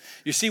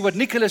 You see, what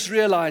Nicholas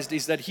realized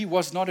is that he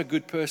was not a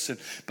good person,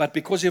 but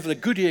because of the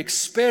good he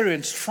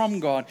experienced from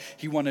God,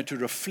 he wanted to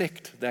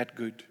reflect that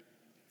good.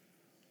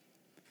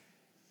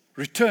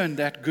 returned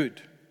that good.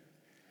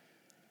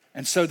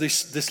 And so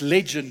this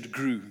legend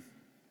grew.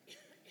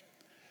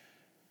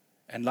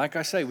 And like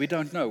I say, we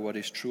don't know what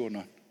is true or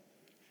not.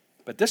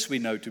 But this we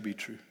know to be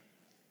true.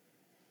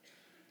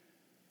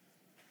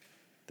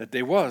 That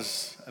there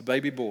was a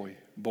baby boy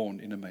born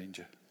in a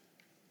manger.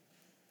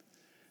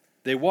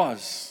 There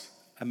was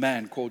a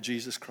man called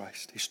Jesus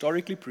Christ,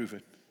 historically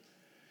proven,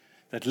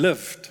 that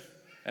lived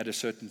at a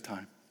certain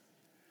time,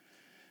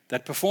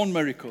 that performed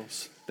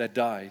miracles, that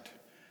died,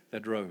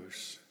 that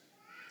rose.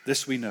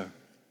 This we know.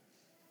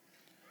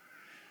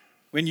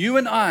 When you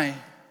and I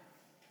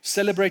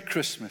celebrate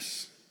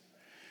Christmas,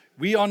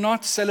 we are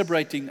not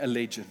celebrating a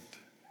legend.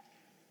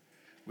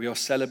 We are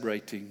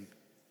celebrating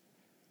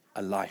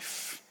a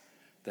life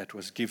that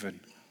was given,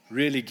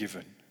 really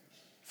given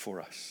for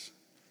us.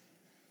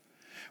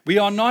 We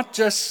are not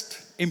just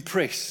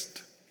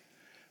impressed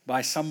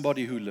by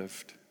somebody who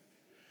lived,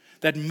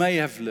 that may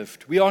have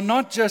lived. We are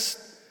not just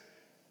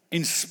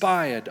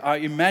inspired, our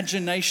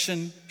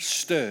imagination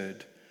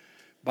stirred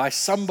by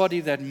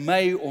somebody that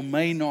may or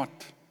may not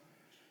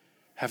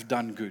have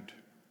done good.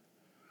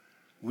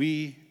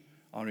 We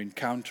are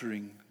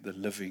encountering the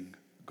living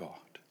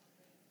God.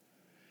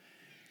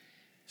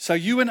 So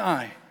you and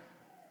I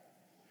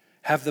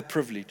have the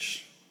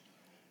privilege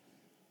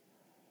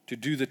to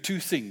do the two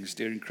things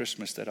during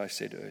Christmas that I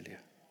said earlier.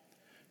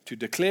 To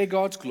declare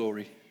God's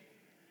glory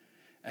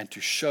and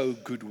to show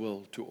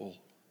goodwill to all.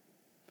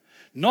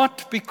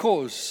 Not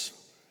because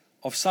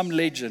of some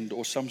legend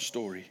or some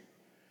story,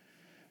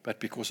 but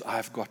because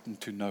I've gotten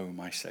to know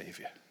my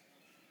Savior.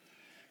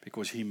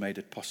 Because He made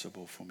it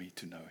possible for me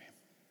to know Him.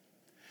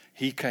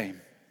 He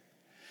came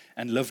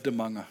and lived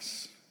among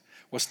us,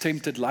 was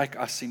tempted like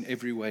us in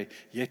every way,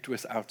 yet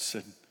without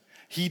sin.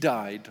 He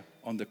died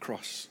on the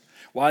cross.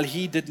 While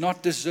He did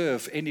not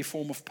deserve any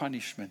form of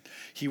punishment,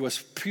 He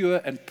was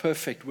pure and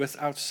perfect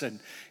without sin.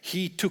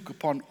 He took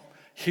upon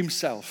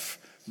Himself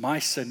my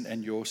sin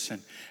and your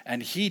sin.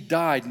 And He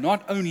died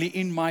not only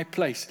in my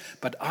place,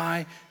 but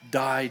I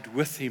died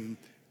with Him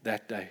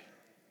that day.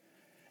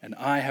 And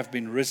I have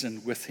been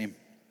risen with Him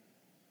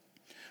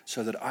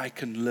so that I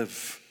can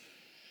live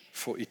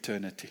for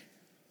eternity.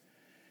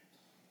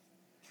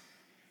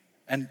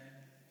 And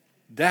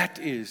that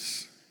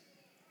is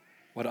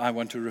what I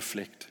want to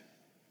reflect.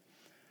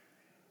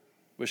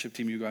 Worship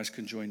team, you guys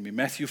can join me.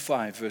 Matthew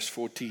 5 verse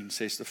 14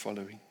 says the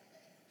following.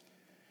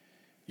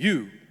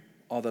 You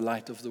are the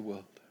light of the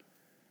world.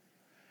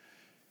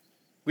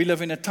 We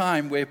live in a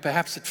time where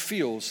perhaps it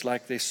feels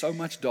like there's so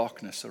much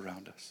darkness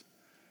around us.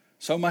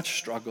 So much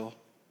struggle,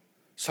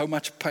 so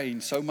much pain,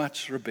 so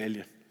much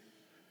rebellion.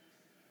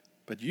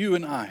 But you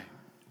and I,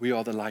 we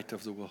are the light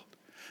of the world.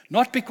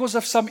 Not because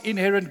of some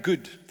inherent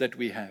good that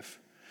we have.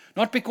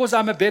 Not because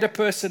I'm a better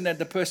person than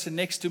the person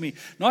next to me.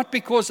 Not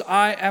because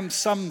I am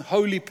some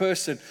holy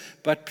person.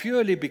 But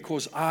purely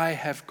because I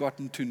have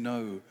gotten to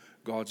know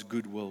God's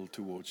goodwill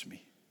towards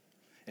me.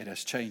 It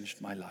has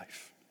changed my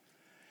life.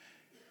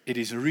 It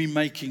is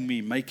remaking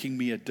me, making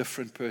me a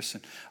different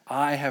person.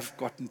 I have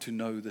gotten to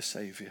know the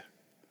Savior.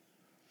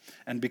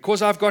 And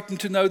because I've gotten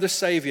to know the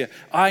Savior,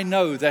 I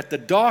know that the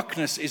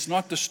darkness is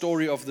not the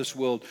story of this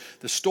world.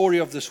 The story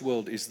of this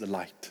world is the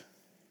light.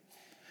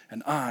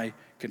 And I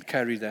can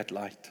carry that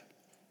light.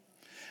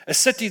 A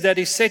city that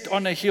is set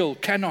on a hill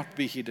cannot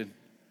be hidden.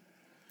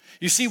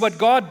 You see, what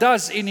God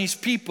does in His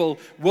people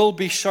will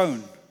be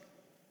shown.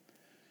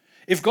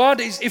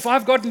 If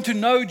I've gotten to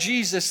know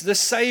Jesus, the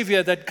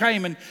Savior that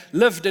came and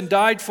lived and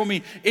died for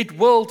me, it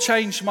will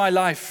change my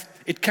life.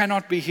 It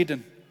cannot be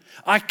hidden.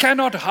 I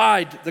cannot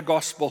hide the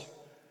gospel.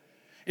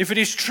 If it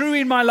is true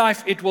in my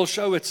life, it will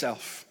show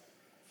itself.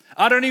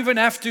 I don't even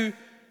have to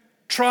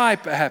try,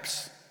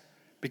 perhaps,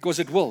 because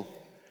it will.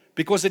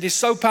 Because it is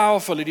so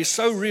powerful, it is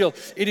so real,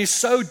 it is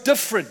so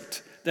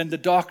different than the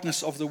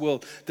darkness of the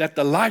world that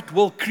the light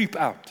will creep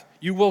out.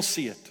 You will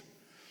see it.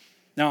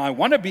 Now, I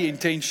want to be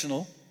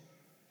intentional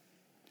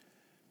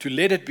to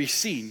let it be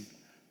seen,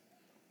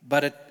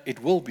 but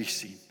it will be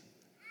seen.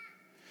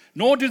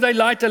 Nor do they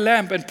light a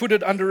lamp and put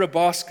it under a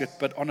basket,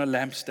 but on a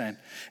lampstand.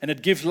 And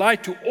it gives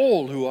light to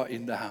all who are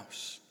in the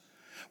house.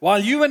 While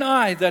you and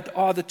I that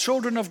are the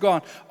children of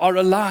God are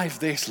alive,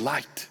 there's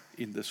light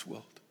in this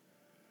world.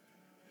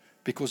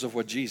 Because of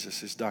what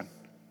Jesus has done.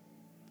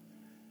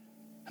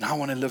 And I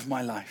want to live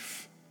my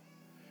life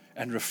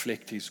and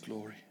reflect His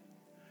glory.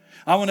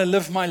 I want to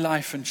live my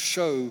life and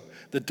show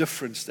the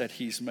difference that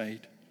He's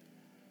made.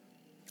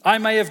 I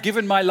may have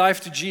given my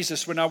life to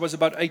Jesus when I was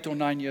about 8 or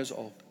 9 years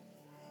old.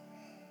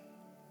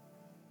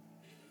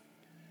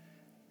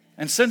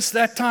 And since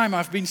that time,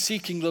 I've been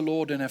seeking the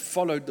Lord and have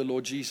followed the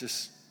Lord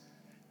Jesus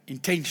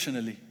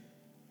intentionally.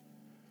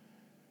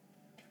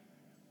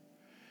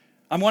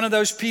 I'm one of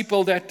those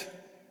people that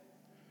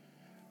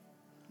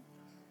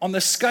on the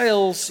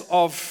scales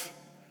of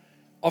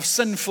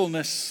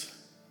sinfulness,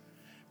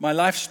 my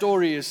life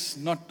story is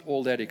not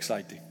all that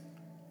exciting.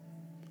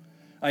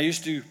 I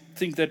used to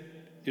think that,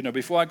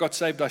 before I got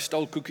saved, I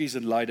stole cookies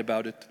and lied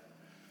about it.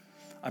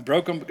 I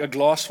broke a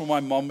glass for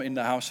my mom in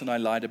the house and I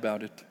lied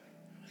about it.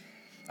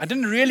 I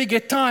didn't really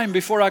get time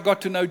before I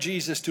got to know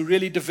Jesus to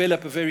really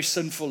develop a very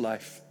sinful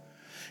life.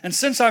 And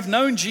since I've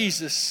known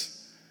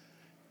Jesus,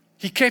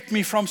 He kept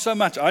me from so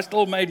much. I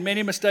still made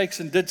many mistakes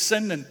and did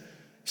sin and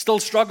still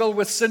struggle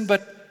with sin,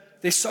 but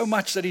there's so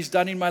much that He's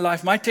done in my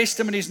life. My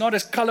testimony is not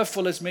as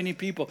colorful as many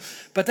people,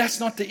 but that's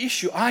not the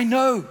issue. I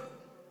know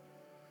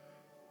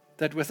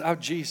that without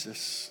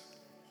Jesus,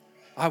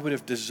 I would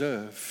have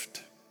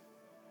deserved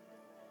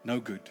no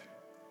good.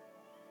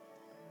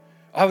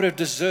 I would have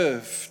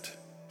deserved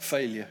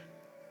failure.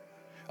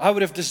 I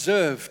would have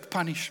deserved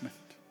punishment.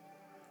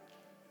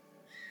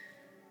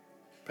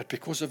 But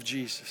because of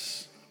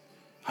Jesus,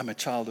 I'm a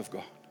child of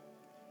God.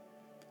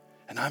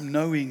 And I'm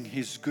knowing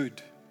His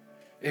good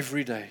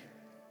every day.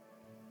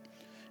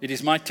 It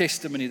is my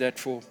testimony that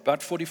for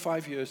about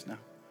 45 years now,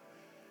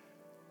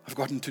 I've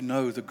gotten to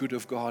know the good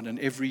of God, and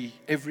every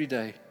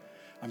day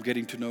I'm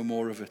getting to know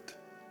more of it.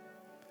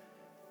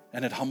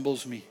 And it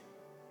humbles me.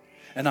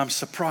 And I'm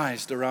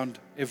surprised around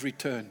every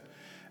turn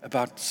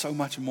about so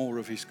much more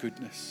of His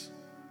goodness.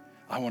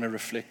 I want to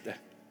reflect that.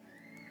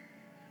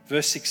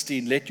 Verse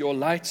 16, let your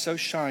light so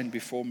shine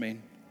before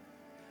men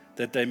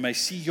that they may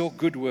see your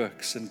good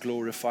works and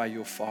glorify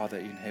your Father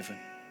in heaven.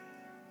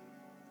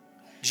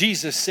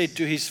 Jesus said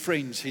to His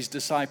friends, His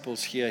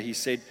disciples here, He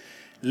said,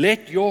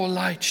 let your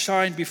light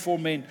shine before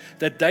men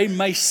that they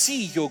may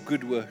see your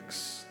good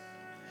works.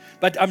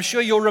 But I'm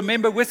sure you'll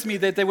remember with me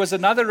that there was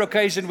another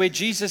occasion where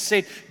Jesus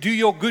said, do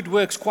your good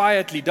works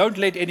quietly. Don't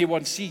let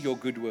anyone see your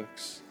good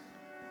works.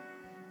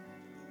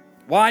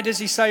 Why does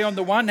He say on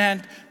the one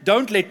hand,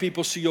 don't let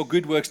people see your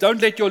good works.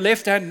 Don't let your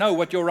left hand know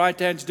what your right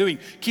hand's doing.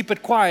 Keep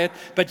it quiet.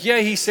 But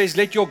here He says,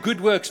 let your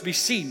good works be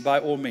seen by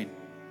all men.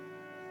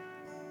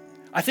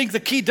 I think the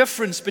key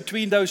difference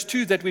between those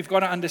two that we've got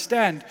to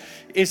understand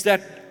is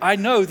that I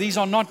know these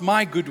are not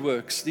my good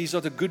works. These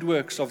are the good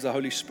works of the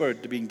Holy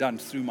Spirit being done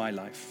through my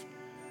life.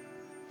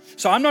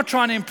 So I'm not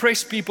trying to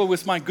impress people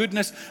with my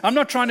goodness. I'm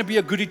not trying to be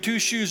a goody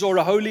two-shoes or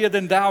a holier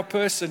than thou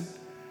person.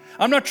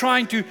 I'm not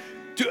trying to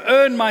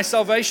earn my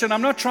salvation.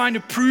 I'm not trying to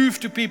prove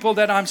to people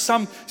that I'm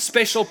some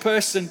special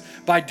person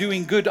by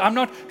doing good. I'm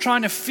not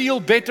trying to feel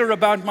better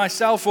about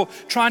myself or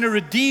trying to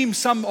redeem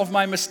some of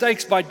my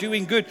mistakes by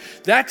doing good.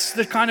 That's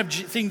the kind of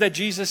thing that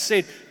Jesus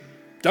said,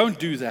 don't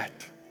do that.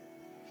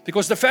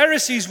 Because the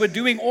Pharisees were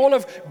doing all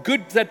of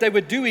good that they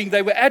were doing.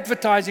 They were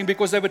advertising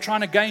because they were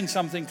trying to gain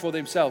something for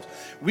themselves.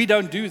 We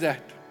don't do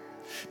that.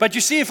 But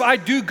you see, if I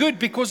do good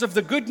because of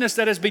the goodness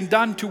that has been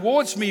done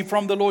towards me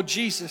from the Lord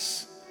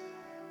Jesus,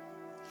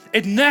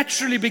 it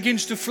naturally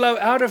begins to flow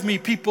out of me.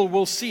 People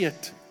will see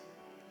it.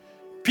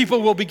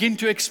 People will begin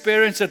to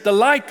experience it. The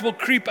light will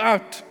creep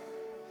out.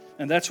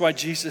 And that's why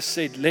Jesus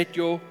said, let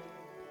your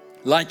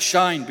light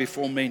shine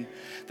before men,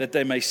 that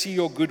they may see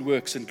your good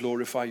works and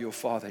glorify your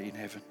Father in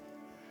heaven.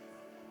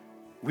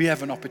 We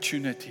have an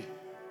opportunity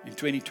in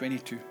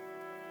 2022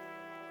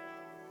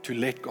 to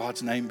let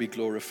God's name be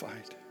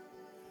glorified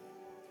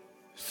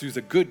through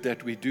the good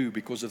that we do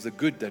because of the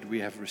good that we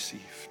have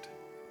received.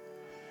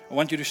 I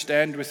want you to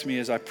stand with me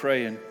as I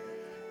pray and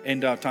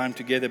end our time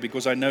together,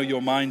 because I know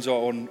your minds are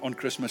on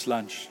Christmas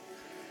lunch.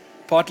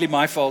 Partly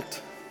my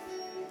fault.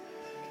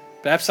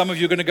 Perhaps some of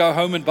you are going to go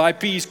home and buy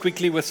peas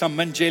quickly with some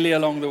mint jelly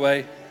along the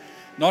way.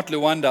 Not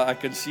Luanda, I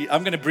can see.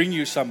 I'm going to bring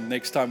you some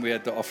next time we're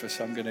at the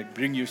office. I'm going to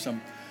bring you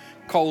some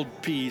cold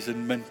peas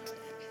and mint.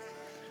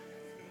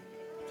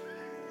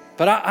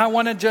 But I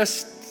want to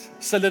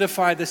just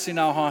solidify this in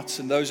our hearts,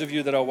 and those of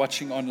you that are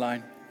watching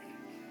online.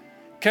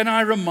 Can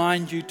I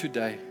remind you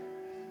today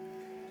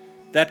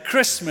that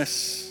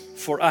Christmas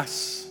for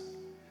us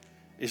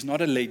is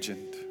not a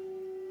legend.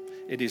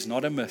 It is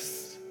not a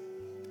myth.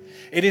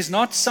 It is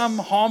not some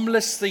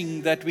harmless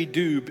thing that we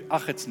do.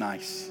 It's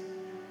nice.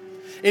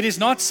 It is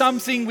not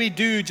something we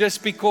do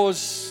just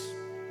because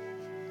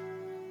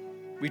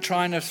we're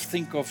trying to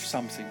think of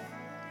something.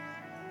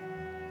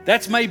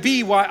 That may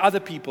be why other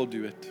people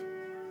do it.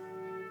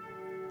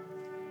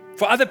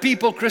 For other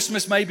people,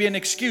 Christmas may be an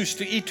excuse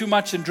to eat too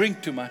much and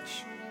drink too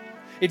much.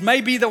 It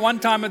may be the one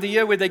time of the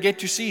year where they get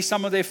to see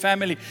some of their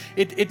family.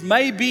 It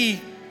may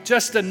be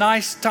just a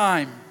nice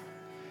time.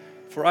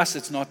 For us,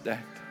 it's not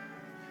that.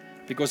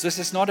 Because this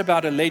is not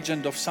about a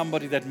legend of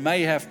somebody that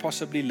may have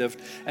possibly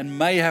lived and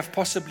may have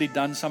possibly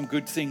done some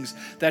good things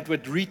that were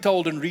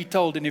retold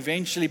and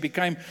eventually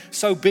became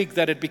so big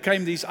that it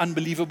became these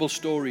unbelievable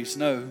stories.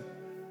 No.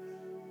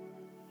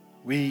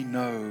 We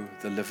know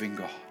the living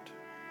God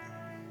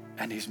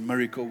and His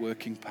miracle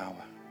working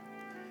power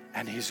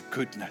and His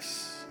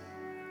goodness.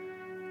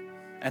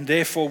 And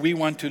therefore, we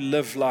want to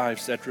live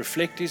lives that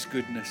reflect His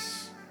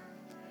goodness.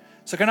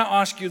 So can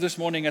I ask you this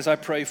morning as I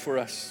pray for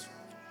us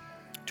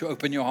to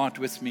open your heart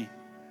with me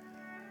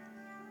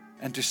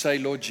and to say,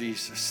 Lord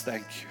Jesus,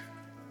 thank you.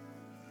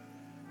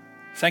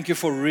 Thank you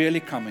for really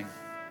coming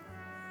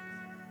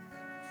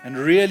and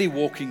really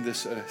walking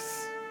this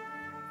earth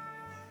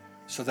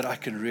so that I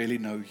can really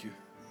know you.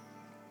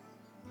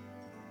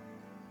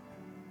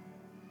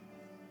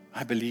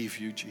 I believe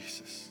you,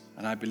 Jesus,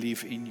 and I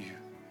believe in you.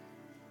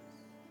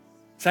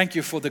 Thank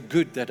you for the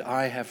good that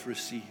I have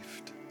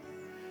received.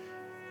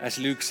 As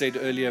Luke said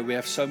earlier, we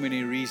have so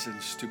many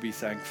reasons to be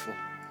thankful.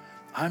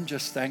 I'm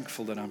just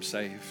thankful that I'm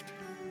saved.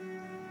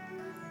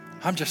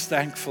 I'm just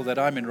thankful that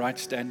I'm in right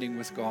standing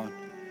with God,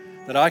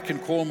 that I can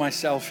call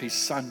myself His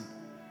son,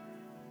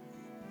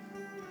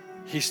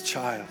 His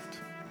child.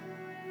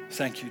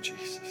 Thank you,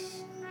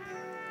 Jesus.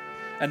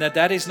 And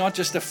that is not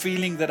just a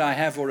feeling that I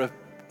have or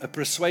a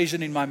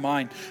persuasion in my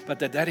mind, but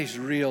that is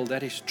real,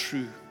 that is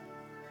true.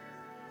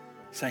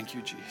 Thank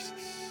you,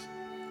 Jesus.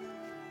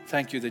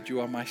 Thank you that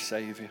you are my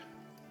Savior.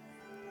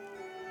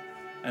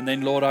 And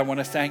then, Lord, I want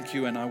to thank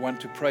you, and I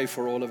want to pray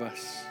for all of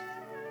us,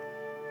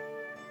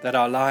 that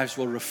our lives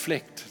will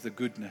reflect the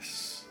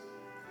goodness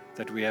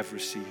that we have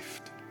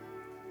received.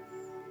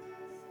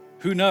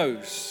 Who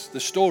knows the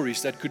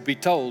stories that could be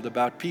told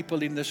about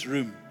people in this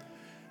room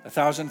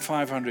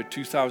 1,500,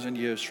 2,000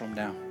 years from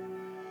now.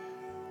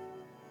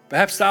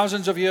 Perhaps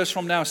thousands of years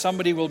from now,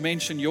 somebody will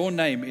mention your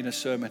name in a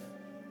sermon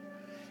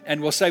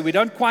and will say, we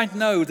don't quite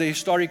know the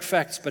historic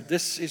facts, but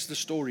this is the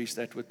stories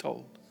that were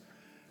told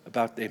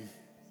about them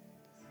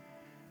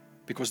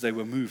because they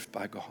were moved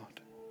by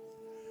God.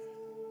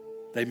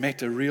 They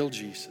met a real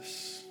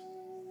Jesus.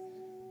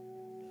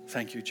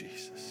 Thank you,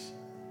 Jesus.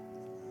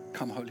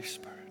 Come, Holy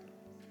Spirit.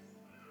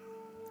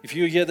 If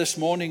you're here this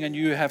morning and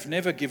you have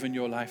never given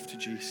your life to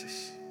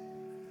Jesus,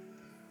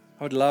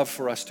 I would love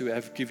for us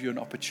to give you an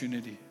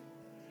opportunity.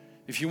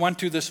 If you want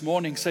to this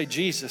morning, say,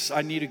 Jesus,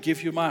 I need to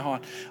give you my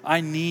heart.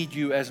 I need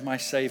you as my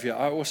Savior.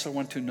 I also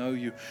want to know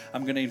you.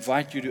 I'm going to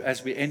invite you to,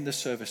 as we end the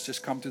service,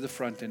 just come to the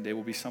front and there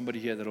will be somebody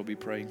here that will be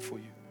praying for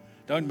you.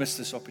 Don't miss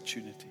this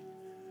opportunity.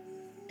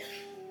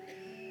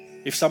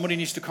 If somebody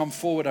needs to come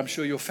forward, I'm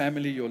sure your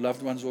family, your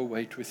loved ones will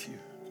wait with you,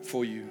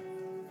 for you.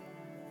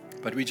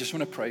 But we just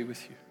want to pray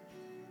with you.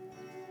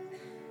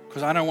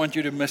 Because I don't want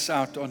you to miss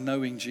out on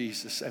knowing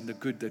Jesus and the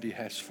good that He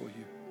has for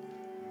you.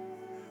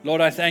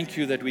 Lord, I thank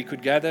you that we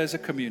could gather as a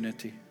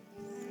community.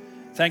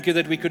 Thank you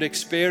that we could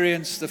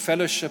experience the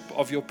fellowship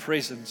of your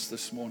presence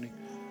this morning.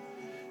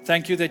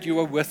 Thank you that you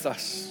are with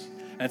us.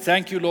 And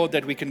thank you, Lord,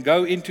 that we can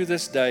go into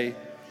this day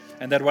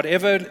and that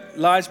whatever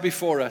lies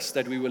before us,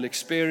 that we will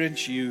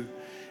experience you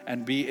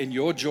and be in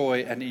your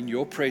joy and in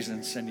your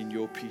presence and in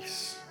your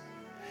peace.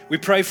 We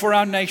pray for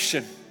our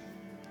nation.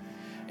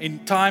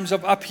 In times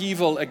of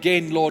upheaval,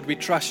 again, Lord, we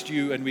trust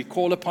you and we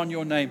call upon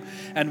your name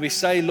and we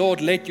say,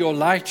 Lord, let your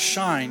light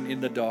shine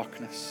in the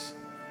darkness.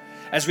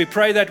 As we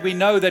pray that, we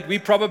know that we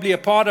probably are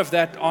part of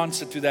that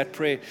answer to that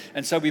prayer.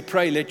 And so we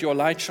pray, let your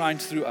light shine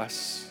through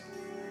us.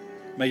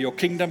 May your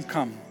kingdom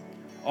come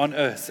on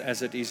earth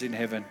as it is in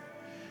heaven.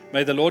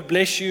 May the Lord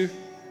bless you.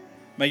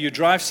 May you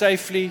drive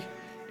safely.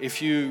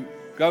 If you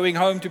going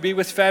home to be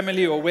with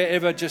family or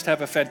wherever, just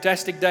have a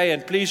fantastic day.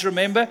 And please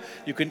remember,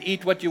 you can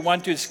eat what you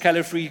want to. It's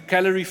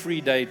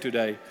calorie-free day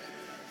today.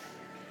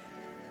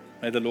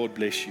 May the Lord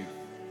bless you.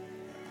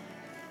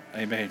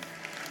 Amen.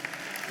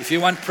 If you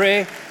want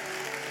prayer,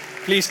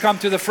 please come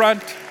to the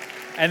front.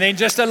 And then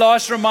just a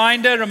last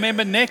reminder,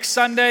 remember next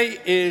Sunday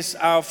is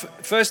our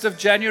 1st of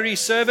January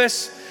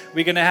service.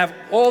 We're going to have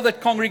all the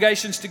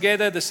congregations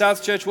together. The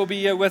South Church will be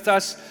here with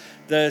us.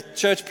 The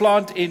church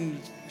plant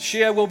in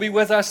Shea will be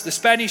with us. The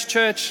Spanish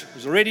church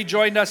has already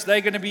joined us.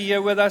 They're going to be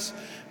here with us.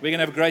 We're going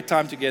to have a great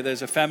time together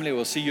as a family.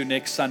 We'll see you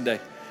next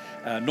Sunday.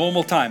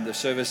 Normal time. The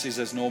service is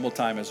as normal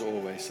time as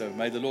always. So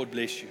may the Lord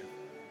bless you.